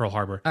Moore is in Pearl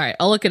Harbor. All right,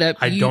 I'll look it up.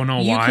 I don't know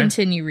why. You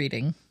continue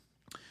reading.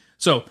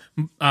 So,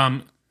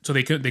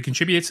 they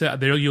contributed to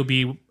There You'll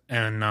Be,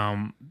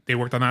 and they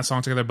worked on that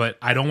song together. But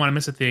I Don't Want to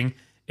Miss a Thing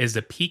is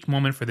the peak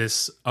moment for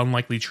this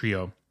unlikely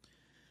trio.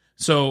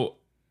 So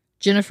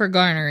Jennifer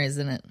Garner is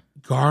in it.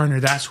 Garner,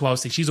 that's who I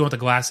was thinking. She's the one with the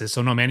glasses.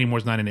 So no, Mandy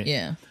Moore's not in it.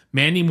 Yeah.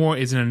 Mandy Moore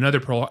is in another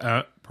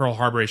Pearl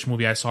Harbor-ish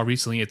movie I saw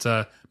recently. It's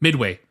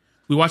Midway.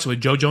 We watched it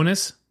with Joe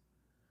Jonas.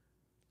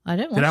 I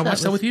didn't. Did I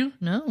watch that with you?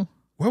 No.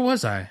 Where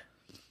was I?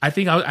 I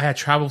think I had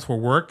traveled for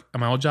work at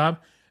my old job.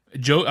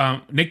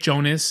 Nick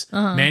Jonas,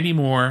 Mandy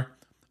Moore,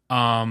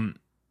 that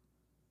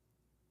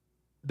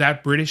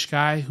British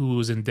guy who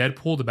was in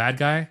Deadpool, the bad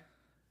guy.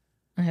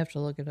 I have to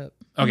look it up.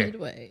 Okay.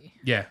 Midway.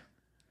 Yeah.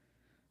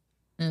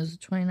 It was a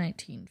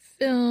 2019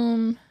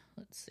 film.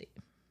 Let's see.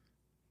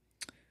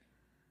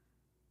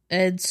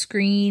 Ed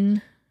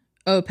Skrein.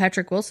 Oh,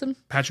 Patrick Wilson.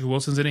 Patrick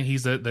Wilson's in it.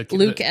 He's the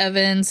Luke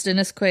Evans,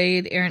 Dennis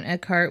Quaid, Aaron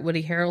Eckhart,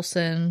 Woody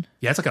Harrelson.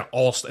 Yeah, it's like an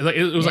all.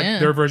 It was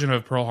like their version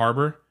of Pearl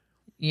Harbor.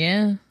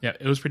 Yeah. Yeah,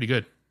 it was pretty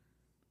good.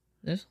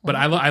 But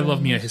I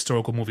love me a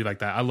historical movie like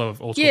that. I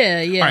love old school. Yeah,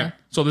 yeah. All right,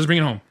 so let's bring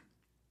it home.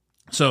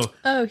 So.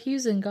 Oh, he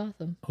was in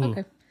Gotham. Who?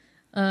 Okay.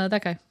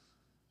 That guy.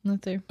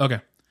 Not there.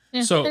 Okay.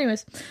 Yeah, so,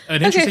 anyways.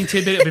 An interesting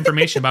tidbit of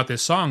information about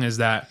this song is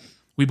that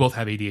we both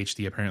have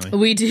ADHD, apparently.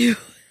 We do.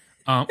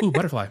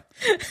 Butterfly.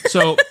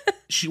 So,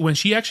 when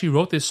she actually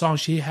wrote this song,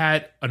 she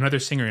had another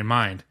singer in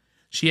mind.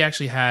 She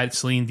actually had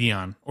Celine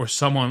Dion or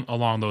someone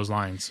along those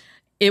lines.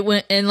 It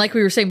went, and like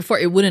we were saying before,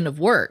 it wouldn't have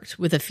worked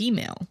with a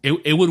female.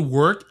 It would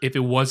work if it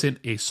wasn't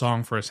a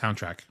song for a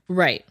soundtrack.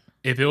 Right.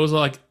 If it was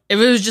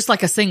just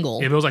like a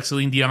single. If it was like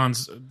Celine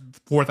Dion's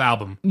fourth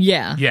album.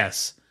 Yeah.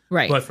 Yes.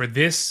 Right. But for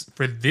this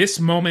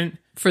moment,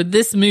 for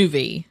this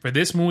movie, for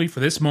this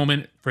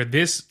moment, for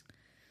this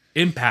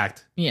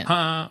impact,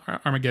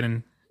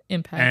 Armageddon,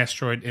 impact,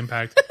 asteroid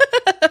impact,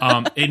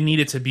 it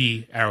needed to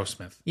be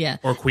Aerosmith,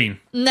 or Queen.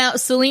 Now,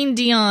 Celine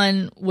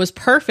Dion was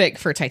perfect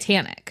for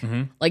Titanic,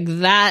 like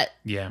that.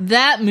 Yeah,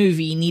 that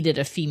movie needed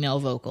a female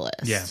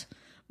vocalist. Yeah,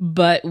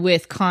 but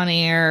with Con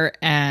Air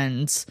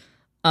and,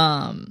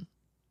 well,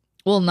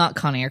 not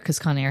Con Air because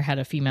Con Air had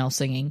a female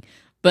singing,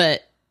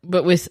 but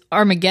with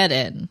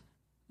Armageddon.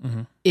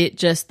 It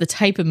just, the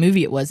type of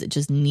movie it was, it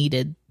just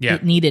needed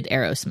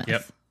Aerosmith.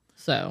 Yep.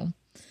 So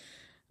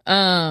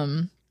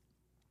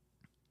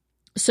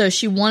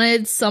she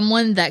wanted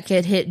someone that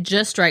could hit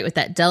just right with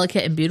that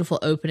delicate and beautiful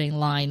opening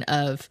line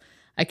of,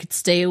 I could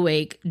stay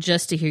awake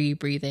just to hear you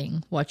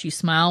breathing, watch you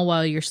smile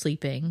while you're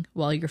sleeping,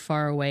 while you're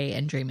far away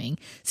and dreaming.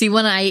 See,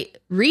 when I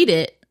read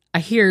it, I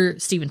hear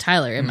Steven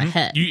Tyler in my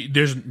head.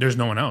 There's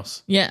no one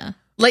else. Yeah.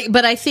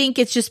 But I think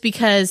it's just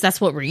because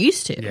that's what we're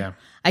used to. Yeah.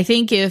 I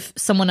think if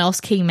someone else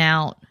came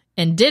out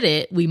and did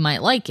it, we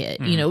might like it,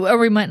 or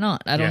we might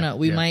not. I don't know.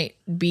 We might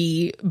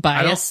be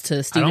biased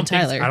to Steven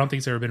Tyler. I don't think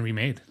it's ever been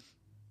remade.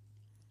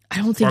 I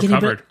don't think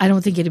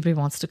anybody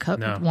wants to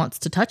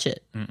touch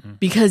it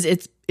because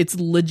it's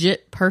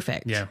legit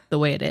perfect. Yeah. The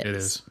way it is. It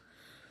is.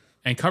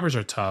 And covers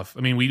are tough.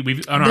 I mean,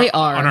 we've on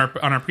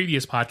our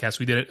previous podcast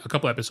we did a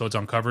couple episodes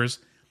on covers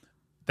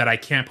that I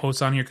can't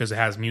post on here because it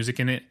has music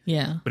in it.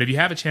 Yeah. But if you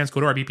have a chance, go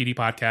to our BPD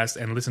podcast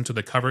and listen to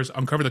the covers.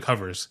 Uncover the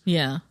covers.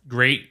 Yeah.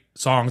 Great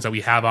songs that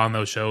we have on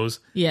those shows.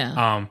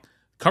 Yeah.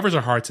 Covers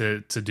are hard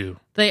to do.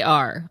 They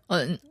are.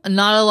 Not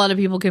a lot of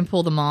people can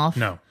pull them off.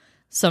 No.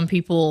 Some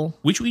people.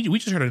 We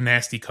just heard a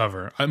nasty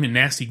cover. I mean,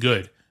 nasty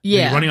good.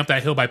 Yeah. Running Up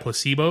That Hill by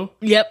Placebo.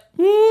 Yep.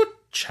 Woo,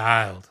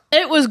 child.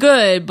 It was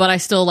good, but I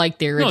still like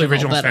the original. No, the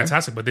original was better.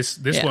 fantastic, but this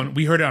one,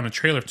 we heard it on a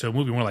trailer to a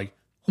movie and we're like,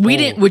 we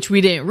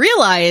didn't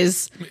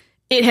realize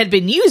it had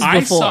been used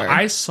before.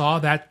 I saw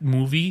that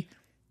movie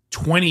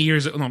 12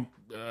 years ago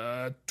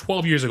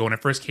when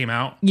it first came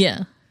out.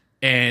 Yeah.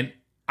 And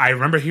I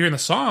remember hearing the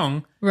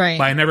song. Right.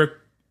 But I never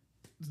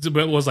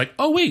was like,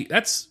 oh, wait,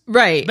 that's.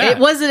 Right. That. It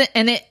wasn't.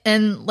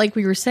 And like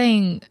we were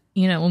saying,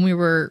 when we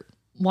were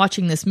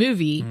watching this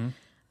movie,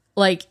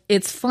 like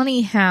it's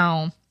funny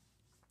how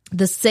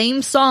the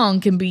same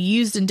song can be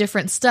used in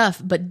different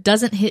stuff, but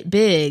doesn't hit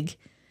big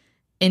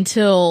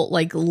until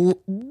like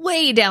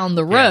way down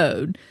the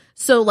road.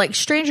 So like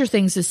Stranger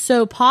Things is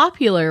so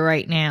popular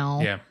right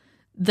now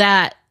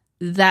that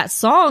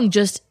song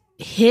just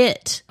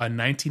hit. A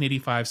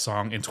 1985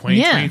 song in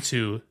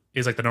 2022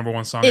 is like the number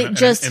one song in the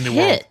hit.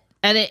 World.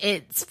 And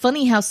it's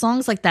funny how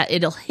songs like that,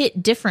 it'll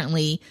hit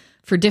differently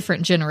for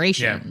different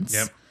generations.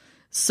 Yeah. Yep.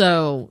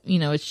 So,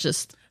 it's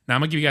just. Now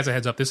I'm going to give you guys a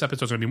heads up. This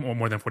episode's going to be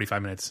more than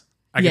 45 minutes.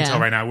 I can tell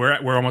right now.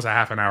 We're almost at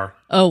half an hour.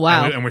 Oh,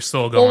 wow. And we're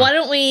still going. Well, why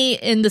don't we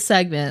end the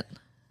segment?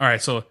 All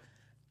right, so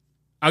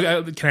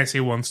can I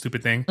say one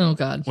stupid thing? Oh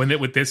God!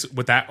 With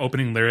that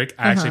opening lyric,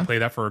 I actually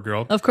played that for a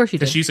girl. Of course you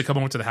did. She used to come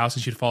over to the house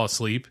and she'd fall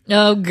asleep.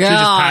 Oh God! She'd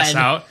just pass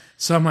out.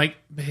 So I'm like,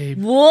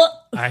 babe, what?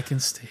 I can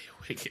stay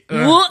awake.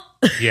 What?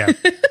 Yeah,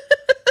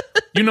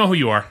 you know who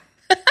you are.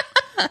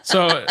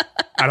 So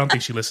I don't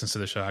think she listens to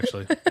the show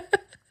actually.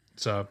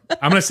 So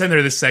I'm gonna send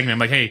her this segment. I'm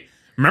like, hey,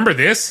 remember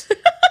this?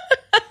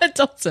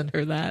 Don't send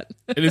her that.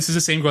 This is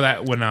the same girl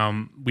that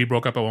when we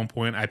broke up at one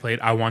point, I played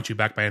 "I Want You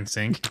Back" by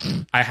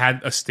NSYNC. I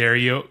had a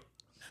stereo.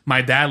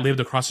 My dad lived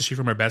across the street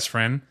from her best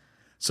friend,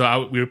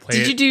 so we would play.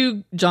 Did you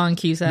do John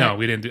Cusack? No,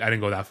 we didn't. I didn't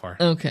go that far.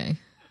 Okay,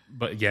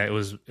 but yeah, it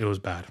was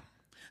bad.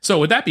 So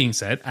with that being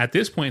said, at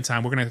this point in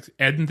time, we're going to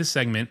end this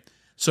segment.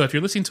 So if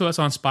you're listening to us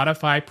on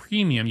Spotify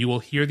Premium, you will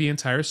hear the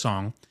entire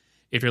song.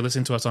 If you're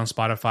listening to us on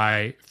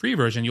Spotify free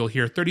version, you'll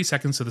hear 30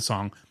 seconds of the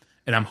song.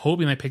 And I'm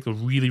hoping I picked a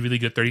really, really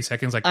good 30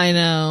 seconds. Like I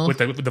know. With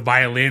the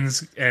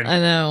violins. And I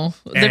know.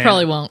 They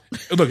probably won't.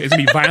 Look, it's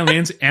going to be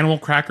violins, animal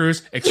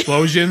crackers,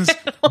 explosions,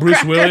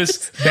 Bruce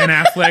Willis, Ben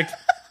Affleck,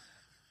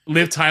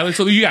 Liv Tyler.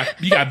 So you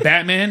got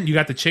Batman. You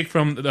got the chick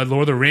from the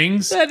Lord of the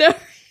Rings. I know.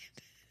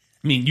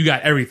 I mean, you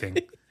got everything.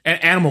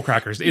 And animal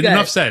crackers.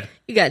 Enough said.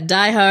 You got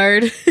Die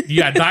Hard.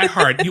 You got Die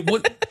Hard.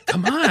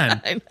 Come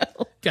on. I know.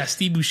 You got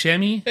Steve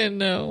Buscemi. I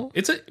know.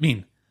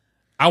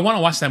 I want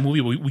to watch that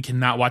movie, but we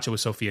cannot watch it with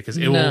Sophia because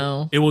it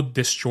will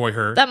destroy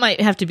her. That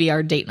might have to be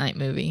our date night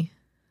movie.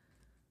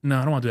 No,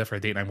 I don't want to do that for a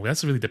date night movie.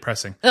 That's really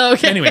depressing.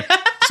 Okay. Anyway,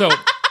 so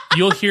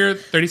you'll hear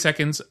 30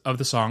 seconds of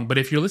the song, but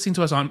if you're listening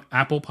to us on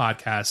Apple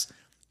Podcasts,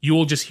 you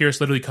will just hear us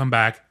literally come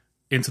back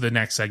into the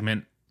next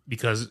segment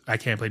because I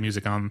can't play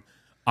music on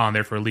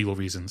there for legal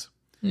reasons.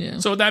 Yeah.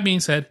 So with that being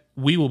said,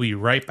 we will be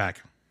right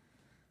back.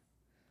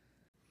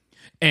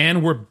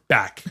 And we're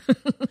back.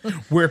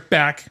 We're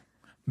back.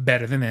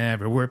 Better than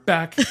ever. We're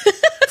back.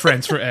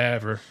 Friends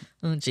forever.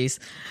 Oh, jeez.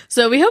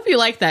 So we hope you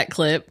liked that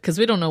clip because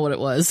we don't know what it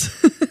was.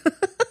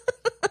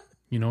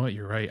 You know what?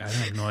 You're right. I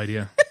have no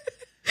idea.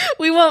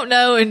 We won't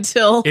know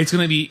until it's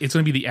gonna be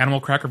the animal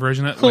cracker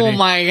version of oh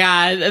my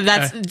god.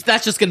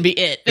 That's just gonna be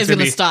it. It's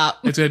gonna stop.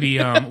 It's gonna be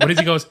what is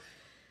he goes?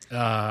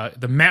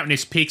 The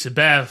mountainous peaks of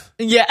Bev.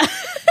 Yeah.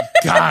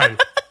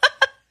 God.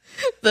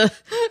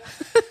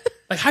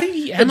 Like, how do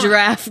you eat the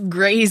giraffe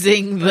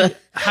grazing the...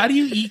 How do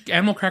you eat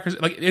animal crackers?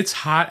 Like, it's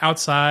hot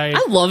outside.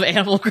 I love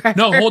animal crackers.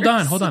 No, hold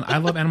on. I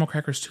love animal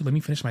crackers, too. Let me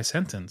finish my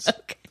sentence.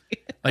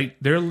 Okay. Like,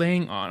 they're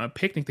laying on a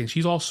picnic thing.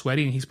 She's all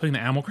sweaty, and he's putting the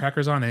animal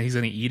crackers on, and he's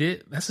going to eat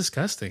it? That's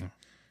disgusting.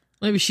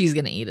 Maybe she's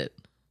going to eat it.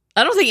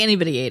 I don't think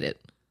anybody ate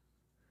it.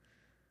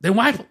 Then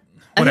why...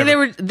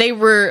 Whatever. I think they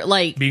were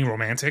like... Being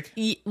romantic?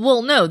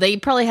 Well, no. They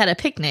probably had a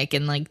picnic,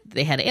 and like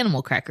they had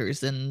animal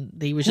crackers, and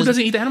they was Who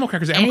doesn't eat the animal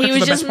crackers? And he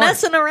was just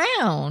messing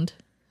around.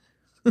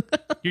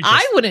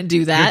 I wouldn't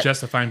do that. You're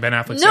justifying Ben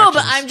Affleck's No, actions.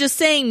 but I'm just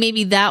saying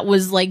maybe that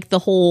was like the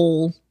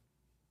whole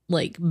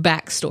like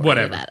backstory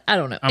Whatever. of that. I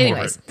don't know. I'm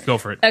Anyways, over it. Go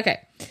for it. Okay.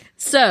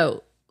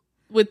 So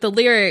with the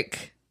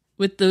lyric,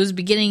 with those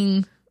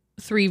beginning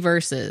 3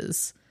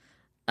 verses.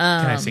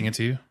 Can I sing it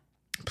to you?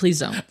 Please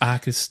don't. I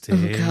could stay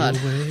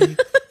awake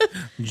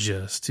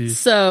just to...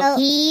 So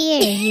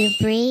hear you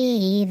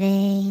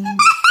breathing.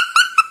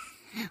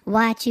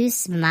 Watch you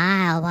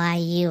smile while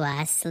you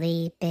are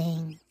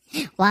sleeping.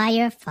 While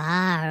you're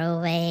far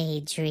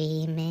away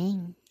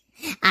dreaming,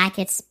 I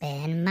could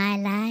spend my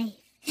life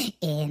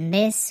in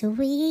this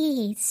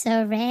sweet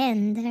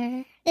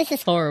surrender. This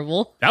is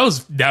horrible. That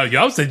was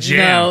a jam.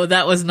 No,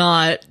 that was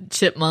not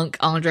Chipmunk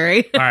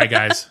Andre. All right,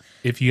 guys.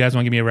 If you guys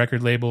want to give me a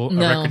record label, a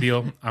record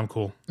deal, I'm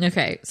cool.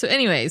 Okay. So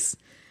anyways,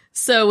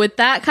 so with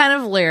that kind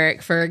of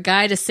lyric, for a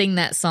guy to sing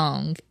that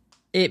song,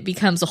 it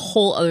becomes a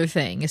whole other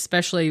thing,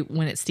 especially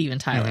when it's Steven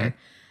Tyler.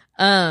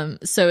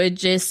 Mm-hmm. So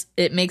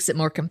it makes it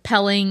more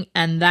compelling,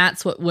 and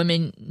that's what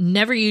women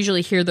never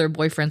usually hear their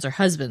boyfriends or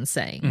husbands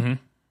saying. Mm-hmm.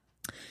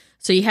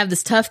 So you have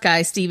this tough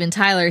guy, Steven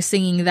Tyler,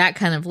 singing that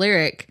kind of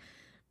lyric,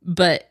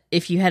 but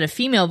if you had a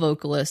female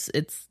vocalist,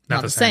 it's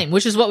not the same,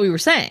 which is what we were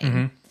saying.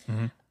 Mm-hmm.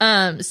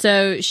 Mm-hmm.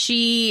 So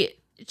she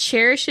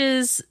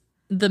cherishes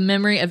the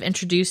memory of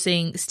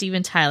introducing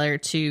Steven Tyler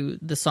to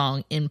the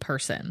song in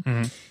person.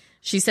 Mm-hmm.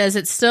 She says,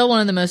 it's still one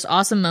of the most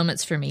awesome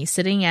moments for me,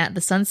 sitting at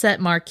the Sunset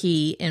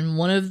Marquee in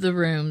one of the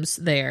rooms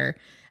there,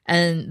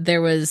 and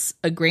there was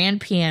a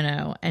grand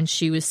piano, and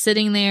she was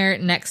sitting there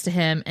next to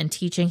him and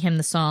teaching him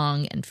the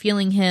song and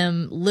feeling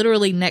him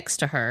literally next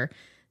to her,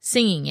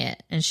 singing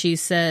it. And she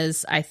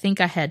says, I think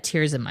I had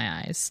tears in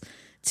my eyes.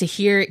 To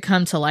hear it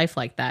come to life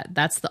like that,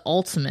 that's the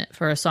ultimate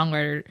for a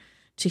songwriter,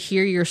 to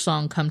hear your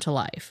song come to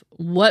life.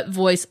 What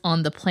voice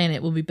on the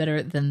planet will be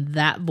better than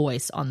that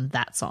voice on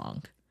that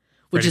song?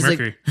 Which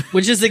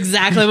is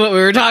exactly what we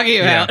were talking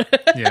about.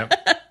 Yeah.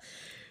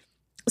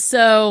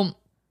 So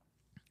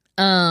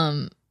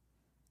in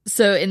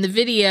the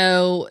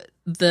video,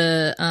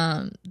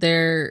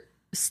 they're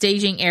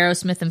staging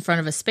Aerosmith in front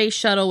of a space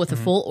shuttle with a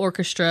full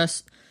orchestra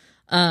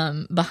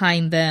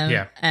behind them.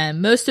 Yeah.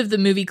 And most of the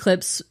movie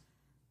clips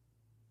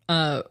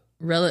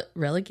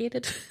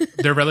relegated.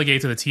 They're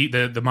relegated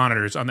to the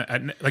monitors on the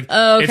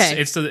okay.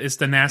 It's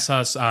the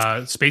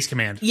NASA's Space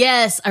Command.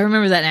 Yes, I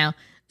remember that now.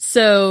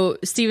 So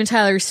Steven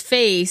Tyler's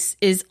face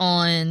is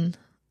on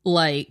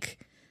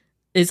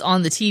the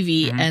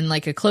TV and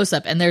like a close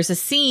up, and there's a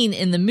scene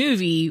in the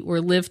movie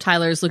where Liv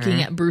Tyler is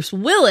looking at Bruce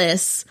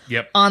Willis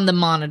on the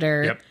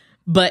monitor,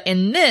 but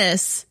in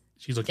this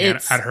She's looking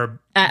It's at her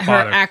at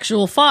father. her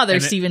actual father,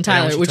 And then- Steven and then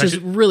when Tyler, she which is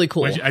touches- really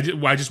cool.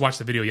 I just watched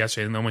the video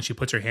yesterday, and then when she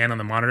puts her hand on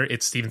the monitor,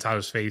 it's Steven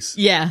Tyler's face.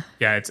 Yeah.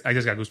 Yeah, I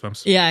just got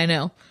goosebumps. Yeah, I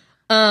know.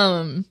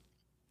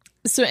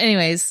 So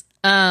anyways,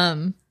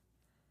 and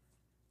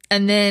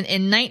then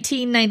in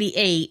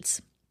 1998,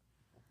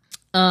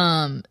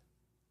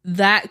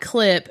 that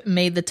clip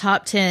made the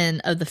top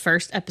 10 of the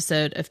first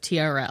episode of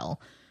TRL,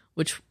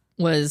 which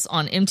was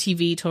on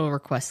MTV Total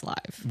Request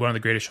Live. One of the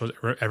greatest shows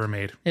ever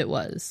made. It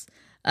was.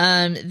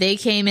 They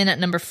came in at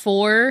number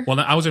 4. Well,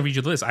 no, I was gonna read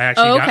you the list. I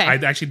actually okay.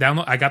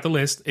 I got the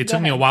list. It Go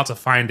took me a ahead. while to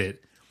find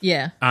it.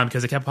 Yeah.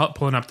 Because they kept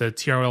pulling up the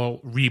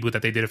TRL reboot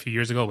that they did a few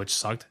years ago, which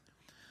sucked.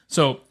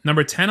 So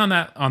number 10 on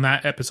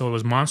that episode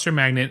was Monster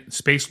Magnet,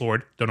 Space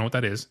Lord. Don't know what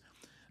that is.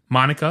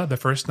 Monica, The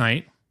First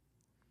Night.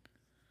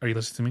 Are you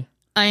listening to me?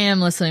 I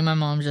am listening. My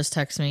mom just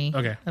texted me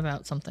Okay.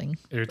 about something.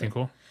 Everything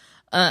cool?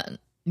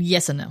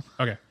 Yes and no.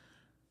 Okay.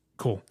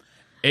 Cool.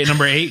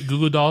 Number 8, Goo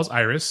Goo Dolls,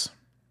 Iris.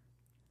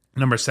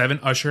 Number 7,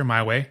 Usher,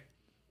 My Way. You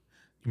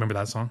remember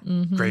that song?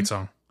 Mm-hmm. Great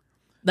song.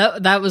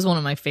 That was one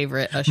of my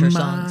favorite Usher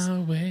songs. My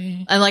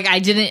Way. And like I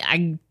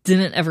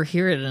didn't ever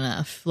hear it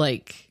enough.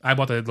 Like, I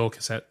bought the little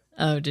cassette.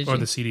 oh, did Or you?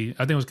 the CD. I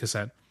think it was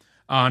cassette.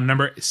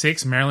 Number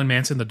 6, Marilyn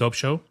Manson, The Dope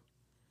Show.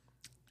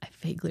 I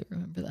vaguely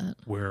remember that.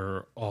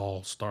 We're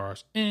all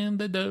stars in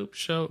the Dope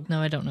Show. No,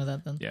 I don't know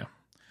that then. Yeah.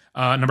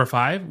 Number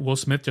 5, Will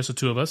Smith, Just the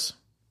Two of Us.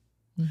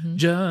 Mm-hmm.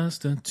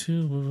 Just the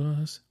two of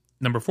us.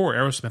 Number 4,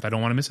 Aerosmith, I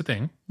Don't Want to Miss a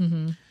Thing.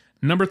 Mm-hmm.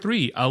 Number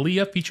 3,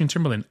 Aaliyah featuring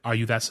Timberland, Are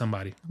You That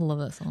Somebody? I love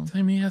that song.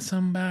 Tell me you're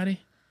somebody.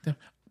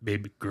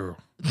 Baby girl.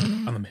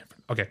 I'm the man.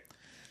 Okay.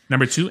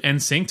 Number 2,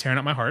 NSYNC, Tearing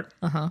Up My Heart.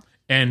 Uh-huh.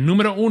 And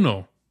numero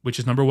uno, which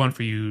is number 1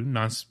 for you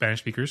non-Spanish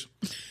speakers,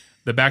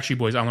 the Backstreet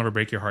Boys, I'll Never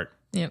Break Your Heart.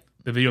 Yep.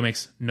 The video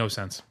makes no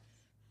sense.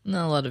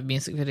 No, a lot of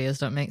music videos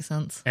don't make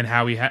sense. And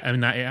how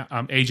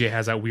AJ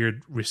has that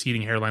weird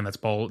receding hairline that's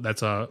bald,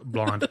 that's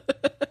blonde.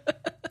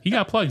 He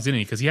got plugs, didn't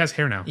he? Because he has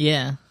hair now.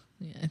 Yeah.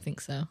 Yeah, I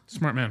think so.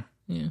 Smart man.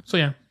 Yeah. So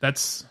yeah,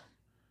 that's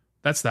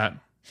that.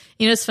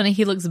 You know, it's funny.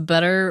 He looks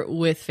better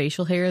with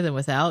facial hair than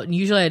without. And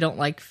usually I don't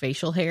like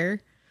facial hair,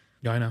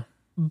 Yeah, I know.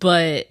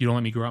 but You don't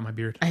let me grow out my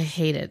beard. I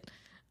hate it.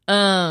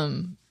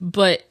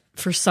 But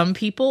for some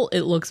people,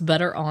 it looks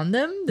better on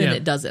them than Yeah.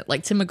 it doesn't.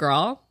 Like Tim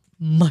McGraw,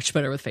 much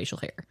better with facial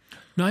hair.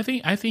 No, I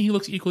think he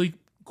looks equally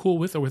cool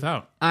with or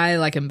without. I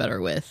like him better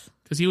with.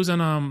 Because he was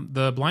on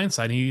the Blind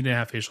Side and he didn't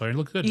have facial hair. He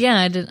looked good. Yeah,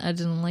 I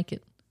didn't like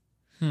it.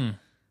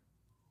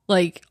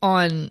 Like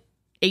on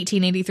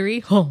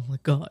 1883. Oh my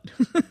god,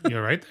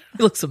 You're right there.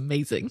 he looks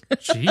amazing.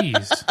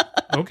 Jeez.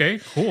 Okay,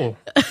 cool.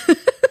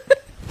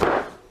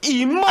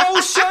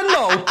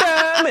 Emotional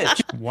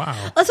damage. Wow.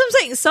 That's what I'm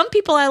saying. Some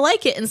people I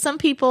like it, and some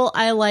people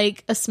I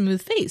like a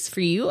smooth face.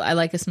 For you, I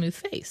like a smooth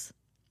face.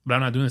 But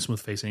I'm not doing the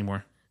smooth face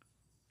anymore.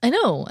 I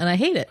know, and I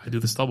hate it. I do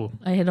the stubble.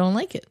 I don't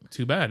like it.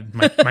 Too bad.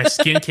 My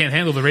skin can't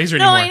handle the razor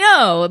No, anymore. I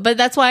know, but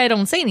that's why I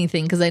don't say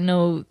anything because I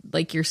know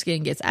like your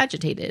skin gets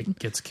agitated.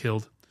 Gets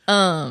killed.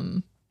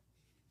 What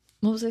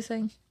was I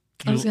saying?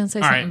 I was going to say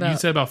All something right, about. you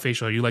said about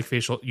facial. You like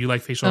facial. You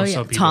like facial. Oh on yeah,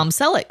 some people. Tom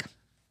Selleck.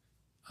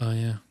 Oh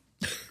yeah.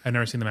 I've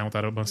never seen the man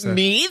without a mustache.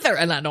 Me either,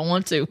 and I don't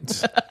want to.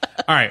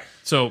 All right.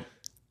 So,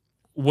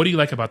 what do you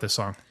like about this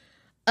song?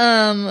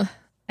 I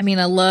mean,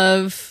 I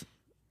love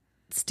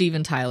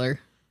Steven Tyler.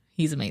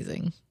 He's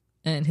amazing,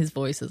 and his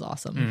voice is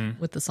awesome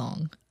with the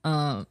song.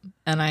 And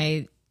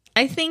I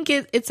think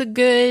it's a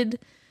good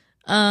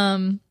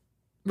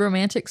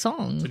romantic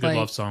song. It's a good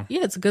love song.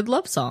 Yeah, it's a good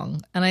love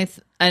song, and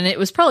and it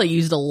was probably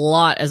used a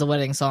lot as a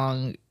wedding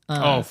song.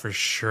 Oh, for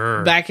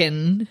sure. Back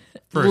in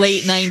For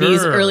late 90s,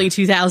 sure. early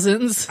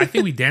 2000s. I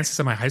think we danced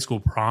this at my high school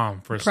prom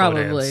for a slow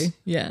Probably, dance.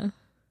 yeah.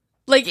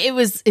 Like it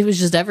was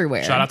just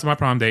everywhere. Shout out to my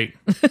prom date.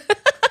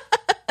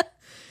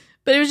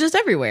 But it was just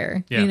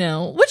everywhere, Yeah. you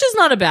know, which is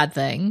not a bad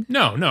thing.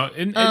 No.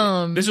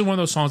 And this is one of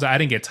those songs that I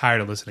didn't get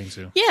tired of listening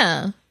to.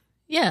 Yeah.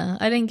 Yeah,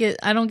 I don't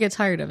get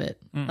tired of it.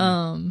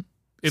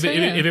 If So,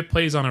 yeah. it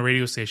plays on a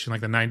radio station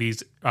like the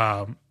 90s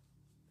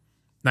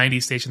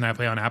 90s station that I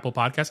play on Apple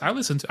Podcasts,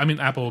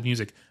 Apple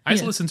Music. I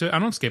just Yeah. listen to it. I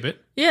don't skip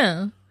it.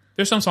 Yeah.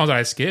 There's some songs that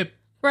I skip,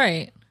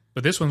 Right.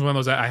 but this one's one of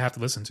those that I have to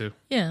listen to.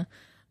 Yeah.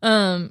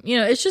 You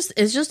know, it's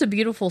just a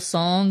beautiful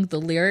song.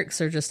 The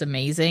lyrics are just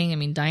amazing. I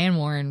mean, Diane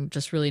Warren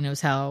just really knows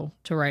how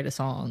to write a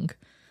song.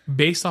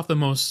 Based off the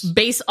most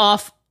Based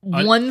off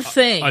one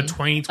thing. a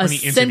 2020 a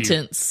interview.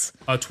 sentence.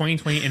 A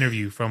 2020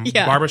 interview from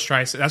Yeah. Barbara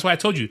Streisand. That's why I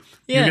told you.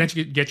 Yeah. You're going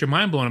to get your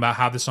mind blown about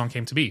how this song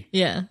came to be.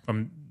 Yeah.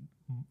 From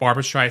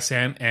Barbara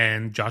Streisand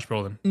and Josh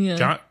Brolin.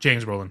 Yeah.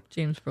 James Brolin.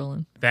 James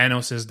Brolin.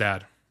 Thanos'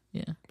 dad.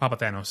 Yeah. Papa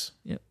Thanos.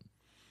 Yep.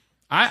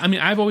 I mean,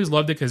 I've always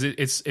loved it because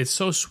it's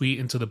so sweet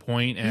and to the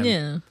point, and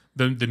Yeah.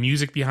 the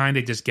music behind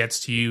it just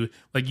gets to you.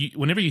 Like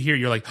whenever you hear it,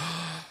 you're like,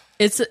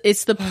 It's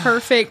the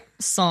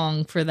perfect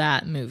song for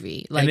that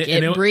movie. Like And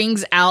it it-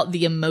 brings out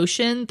the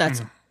emotion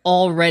that's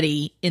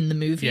already in the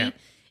movie. Yeah.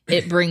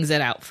 It brings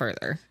it out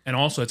further. and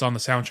also it's on the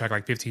soundtrack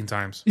like 15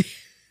 times.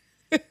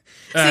 See,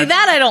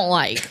 that I don't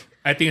like.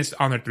 I think it's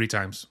on there 3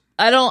 times.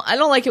 I don't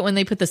like it when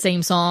they put the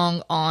same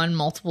song on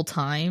multiple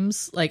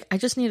times. Like I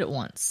just need it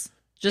once.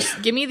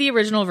 Just give me the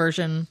original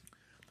version.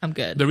 I'm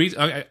good. The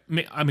reason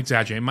I'm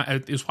exaggerating.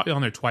 It was probably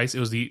on there twice. It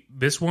was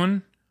this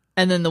one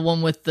And then the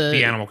one with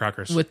the animal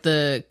crackers with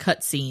the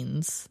cut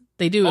scenes.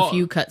 They do a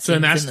few cut scenes. So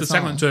that's in the song.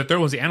 second one. So the third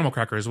one's the animal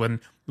crackers. When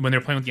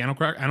they're playing with the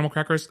animal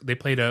crackers, they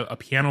played a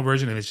piano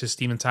version, and it's just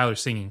Steven Tyler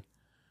singing.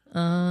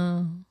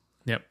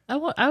 Yep.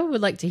 I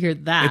would like to hear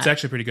that. It's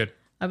actually pretty good.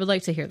 I would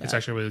like to hear that. It's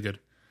actually really good.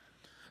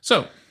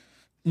 So,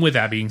 with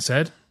that being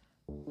said,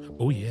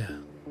 oh yeah,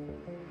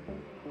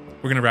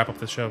 we're gonna wrap up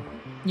the show.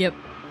 Yep.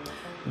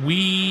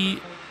 We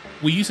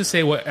used to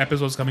say what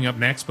episode's coming up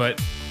next,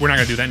 but we're not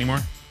gonna do that anymore.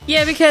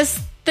 Yeah, because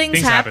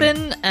things happen.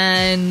 happen,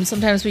 and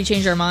sometimes we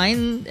change our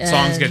mind. And...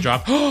 Songs get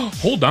dropped.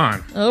 Hold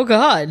on. Oh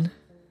God.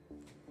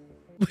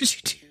 What'd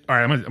you do? All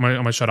right, I'm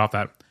gonna shut off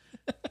that.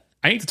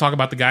 I need to talk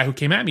about the guy who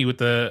came at me with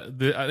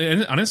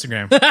the on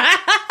Instagram.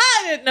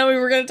 I didn't know we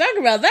were going to talk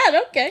about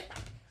that. Okay.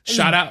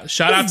 Shout out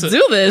Let's to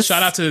do this.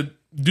 Shout out to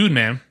Dude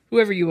Man.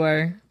 Whoever you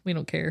are, we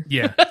don't care.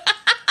 Yeah.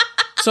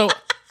 So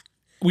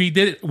we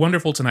did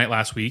Wonderful Tonight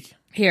last week.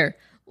 Here,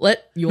 No,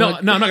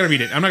 I'm not gonna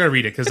read it. I'm not gonna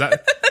read it because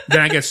then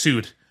I get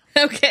sued.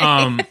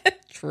 Okay.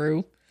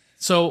 True.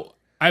 So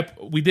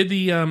we did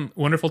the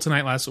Wonderful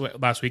Tonight last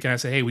week, and I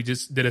said, hey, we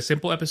just did a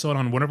simple episode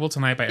on Wonderful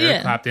Tonight by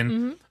Eric Clapton.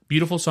 Mm-hmm.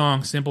 Beautiful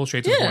song, simple,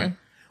 straight to the point.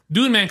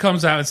 Dude Man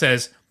comes out and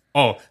says,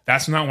 oh,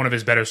 that's not one of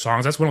his better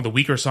songs. That's one of the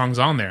weaker songs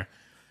on there.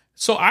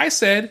 So I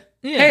said,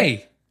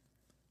 hey,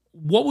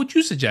 what would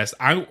you suggest?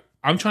 I'm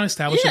trying to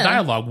establish a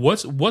dialogue.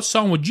 What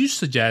song would you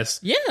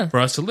suggest for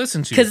us to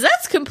listen to? Because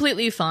that's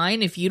completely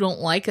fine if you don't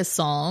like a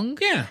song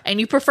and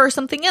you prefer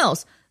something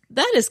else.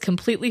 That is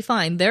completely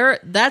fine.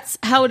 That's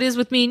how it is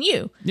with me and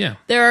you. Yeah.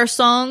 There are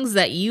songs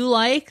that you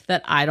like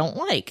that I don't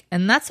like,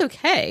 and that's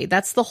okay.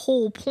 That's the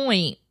whole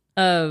point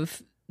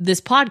of this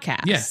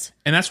podcast. Yeah.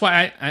 And that's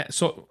why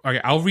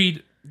I'll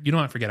read, you know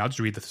what, forget, I'll just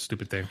read the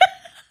stupid thing.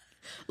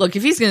 Look,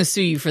 if he's going to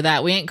sue you for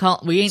that, we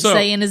ain't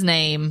saying his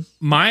name.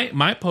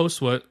 My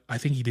post was, I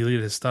think he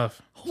deleted his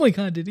stuff. Oh my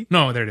God, did he?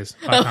 No, there it is.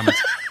 5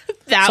 comments.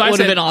 That would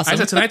have been awesome. I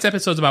said tonight's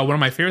episode is about one of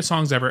my favorite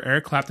songs ever.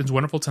 Eric Clapton's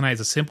Wonderful Tonight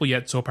is a simple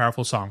yet so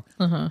powerful song.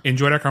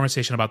 Enjoyed our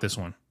conversation about this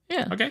one.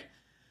 Yeah. Okay.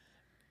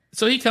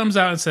 So he comes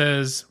out and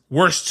says,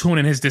 worst tune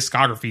in his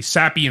discography,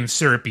 sappy and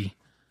syrupy.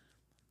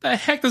 The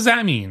heck does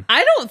that mean?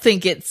 I don't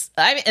think and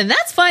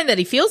that's fine that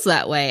he feels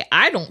that way.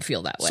 I don't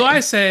feel that way. So I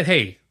said,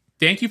 hey,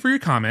 thank you for your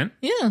comment.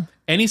 Yeah.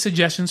 Any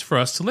suggestions for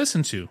us to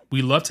listen to?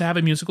 We love to have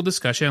a musical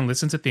discussion and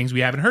listen to things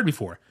we haven't heard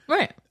before.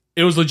 Right.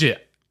 It was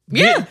legit.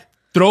 Yeah.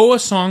 Throw a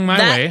song my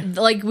way.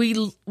 Like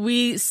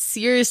we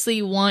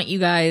seriously want you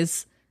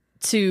guys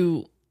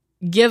to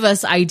give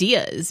us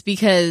ideas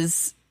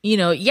because,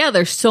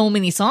 there's so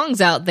many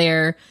songs out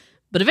there,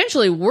 but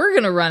eventually we're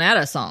going to run out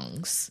of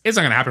songs. It's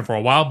not going to happen for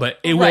a while, but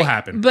it will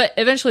happen. But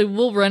eventually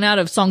we'll run out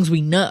of songs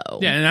we know.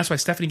 Yeah, and that's why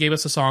Stephanie gave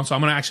us a song. So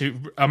I'm going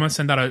to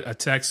send out a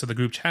text to the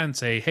group chat and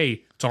say,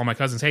 hey, to all my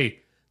cousins, hey,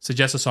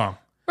 suggest a song.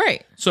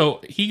 Right. So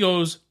he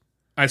goes,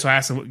 so I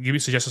asked him, give me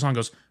suggest a song. He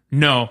goes,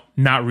 no,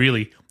 not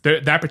really.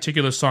 That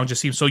particular song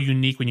just seems so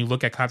unique when you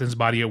look at Clapton's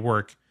body at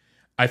work.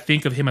 I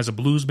think of him as a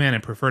blues man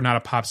and prefer not a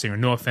pop singer.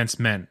 No offense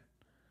meant.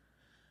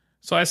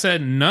 So I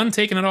said, none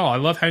taken at all. I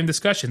love having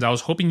discussions. I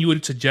was hoping you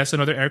would suggest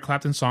another Eric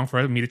Clapton song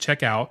for me to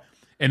check out,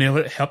 and it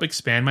would help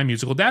expand my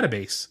musical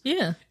database.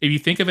 Yeah. If you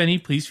think of any,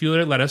 please feel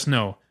it. Let us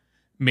know.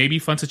 Maybe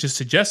fun to just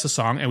suggest a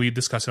song, and we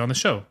discuss it on the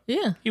show.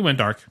 Yeah. He went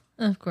dark.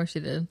 Of course he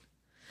did.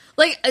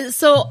 Like,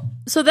 so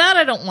that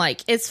I don't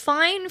like. It's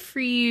fine for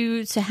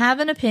you to have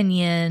an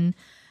opinion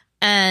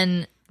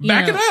and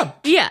back it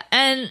up. Yeah,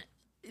 and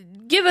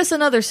give us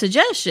another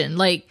suggestion.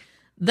 Like,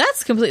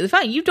 that's completely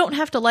fine. You don't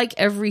have to like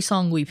every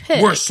song we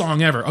pick. Worst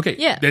song ever. Okay.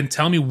 Yeah. Then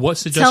tell me what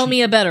suggestion. Tell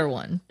me a better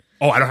one.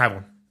 Oh, I don't have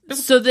one.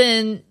 So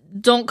then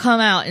don't come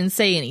out and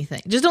say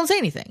anything. Just don't say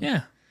anything.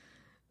 Yeah.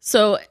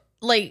 So,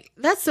 like,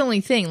 that's the only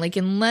thing. Like,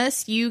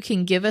 unless you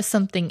can give us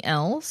something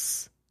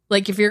else,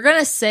 like, if you're going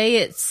to say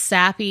it's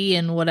sappy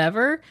and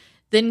whatever,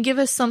 then give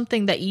us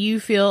something that you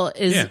feel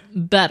is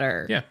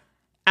better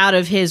out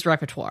of his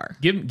repertoire.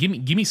 Give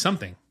me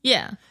something.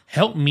 Yeah.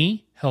 Help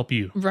me help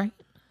you. Right.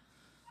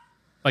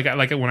 Like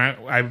when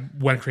I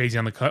went crazy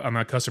on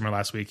my customer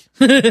last week.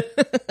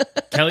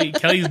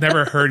 Kelly's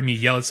never heard me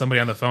yell at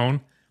somebody on the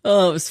phone.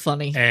 Oh, it was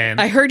funny.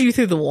 And I heard you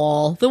through the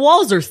wall. The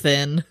walls are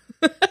thin.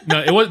 No,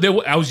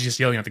 I was just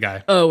yelling at the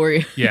guy. Oh, were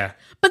you? Yeah.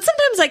 But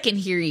sometimes I can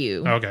hear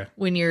you. Okay.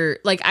 When you're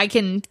like, I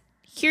can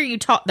hear you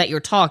talk that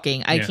you're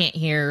talking. I can't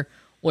hear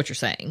what you're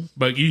saying.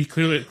 But you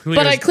clearly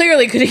but I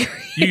clearly could hear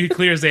you. You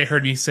clear as day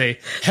heard me say,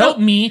 "Help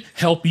me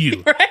help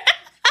you." Right?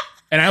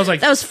 And I was like,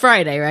 that was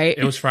Friday, right?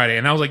 It was Friday,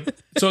 and I was like,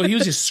 so he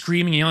was just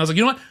screaming and yelling. I was like,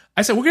 you know what?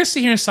 I said, we're gonna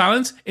sit here in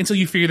silence until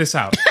you figure this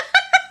out.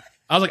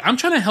 I was like, I'm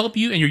trying to help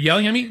you, and you're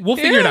yelling at me. We'll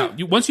figure it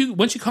out. Once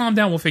you calm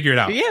down, we'll figure it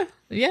out.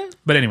 Yeah.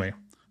 But anyway,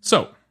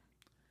 so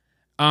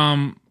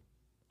I'm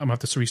gonna have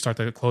to restart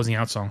the closing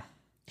out song.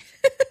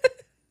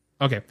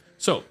 Okay,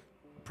 so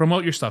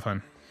promote your stuff,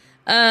 hon.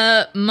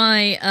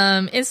 My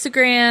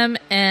Instagram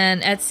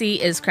and Etsy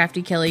is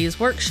Crafty Kelly's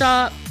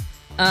Workshop.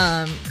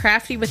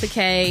 Crafty with a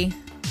K.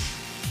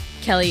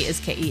 Kelly is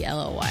Kelly.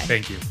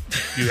 Thank you.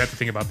 You have to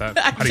think about that.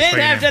 I How do you did spell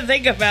your have name? to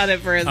think about it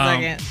for a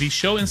second. The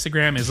show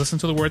Instagram is Listen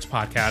to the Words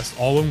Podcast,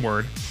 all one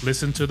word,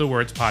 Listen to the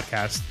Words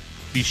Podcast.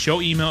 The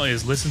show email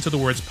is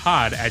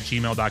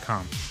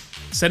listentothewordspod@gmail.com.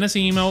 Send us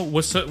an email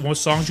what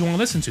songs you want to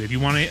listen to. If you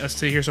want us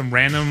to hear some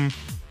random,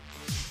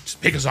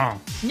 just pick a song.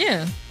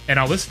 Yeah. And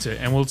I'll listen to it,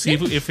 and we'll see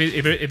if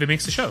it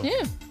makes the show. Yeah.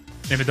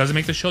 And if it doesn't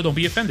make the show, don't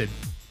be offended.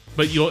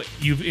 But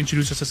you've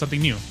introduced us to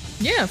something new.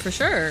 Yeah, for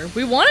sure.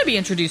 We want to be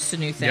introduced to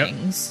new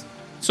things.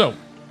 So,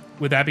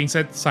 with that being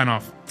said, sign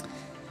off.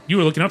 You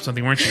were looking up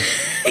something, weren't you?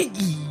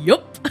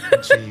 Yup.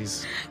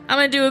 Jeez. I'm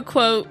going to do a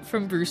quote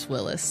from Bruce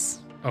Willis.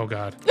 Oh,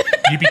 God.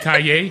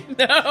 Yippee-ki-yay?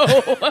 No.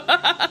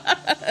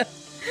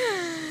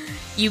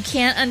 You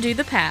can't undo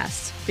the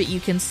past, but you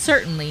can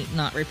certainly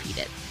not repeat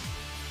it.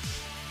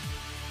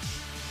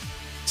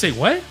 Say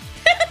what?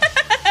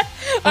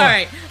 All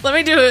right, let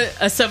me do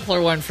a simpler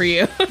one for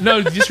you.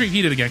 No, just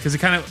repeat it again, because it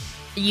kind of...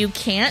 You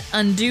can't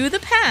undo the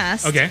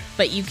past, Okay.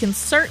 but you can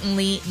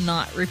certainly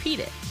not repeat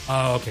it.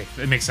 Oh, okay.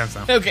 It makes sense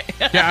now. Okay.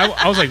 Yeah,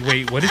 I was like,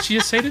 wait, what did she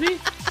just say to me?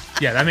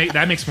 Yeah,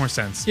 that makes more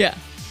sense. Yeah.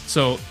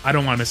 So, I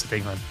don't want to miss a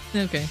thing, hon.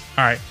 Okay.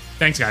 All right.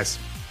 Thanks, guys.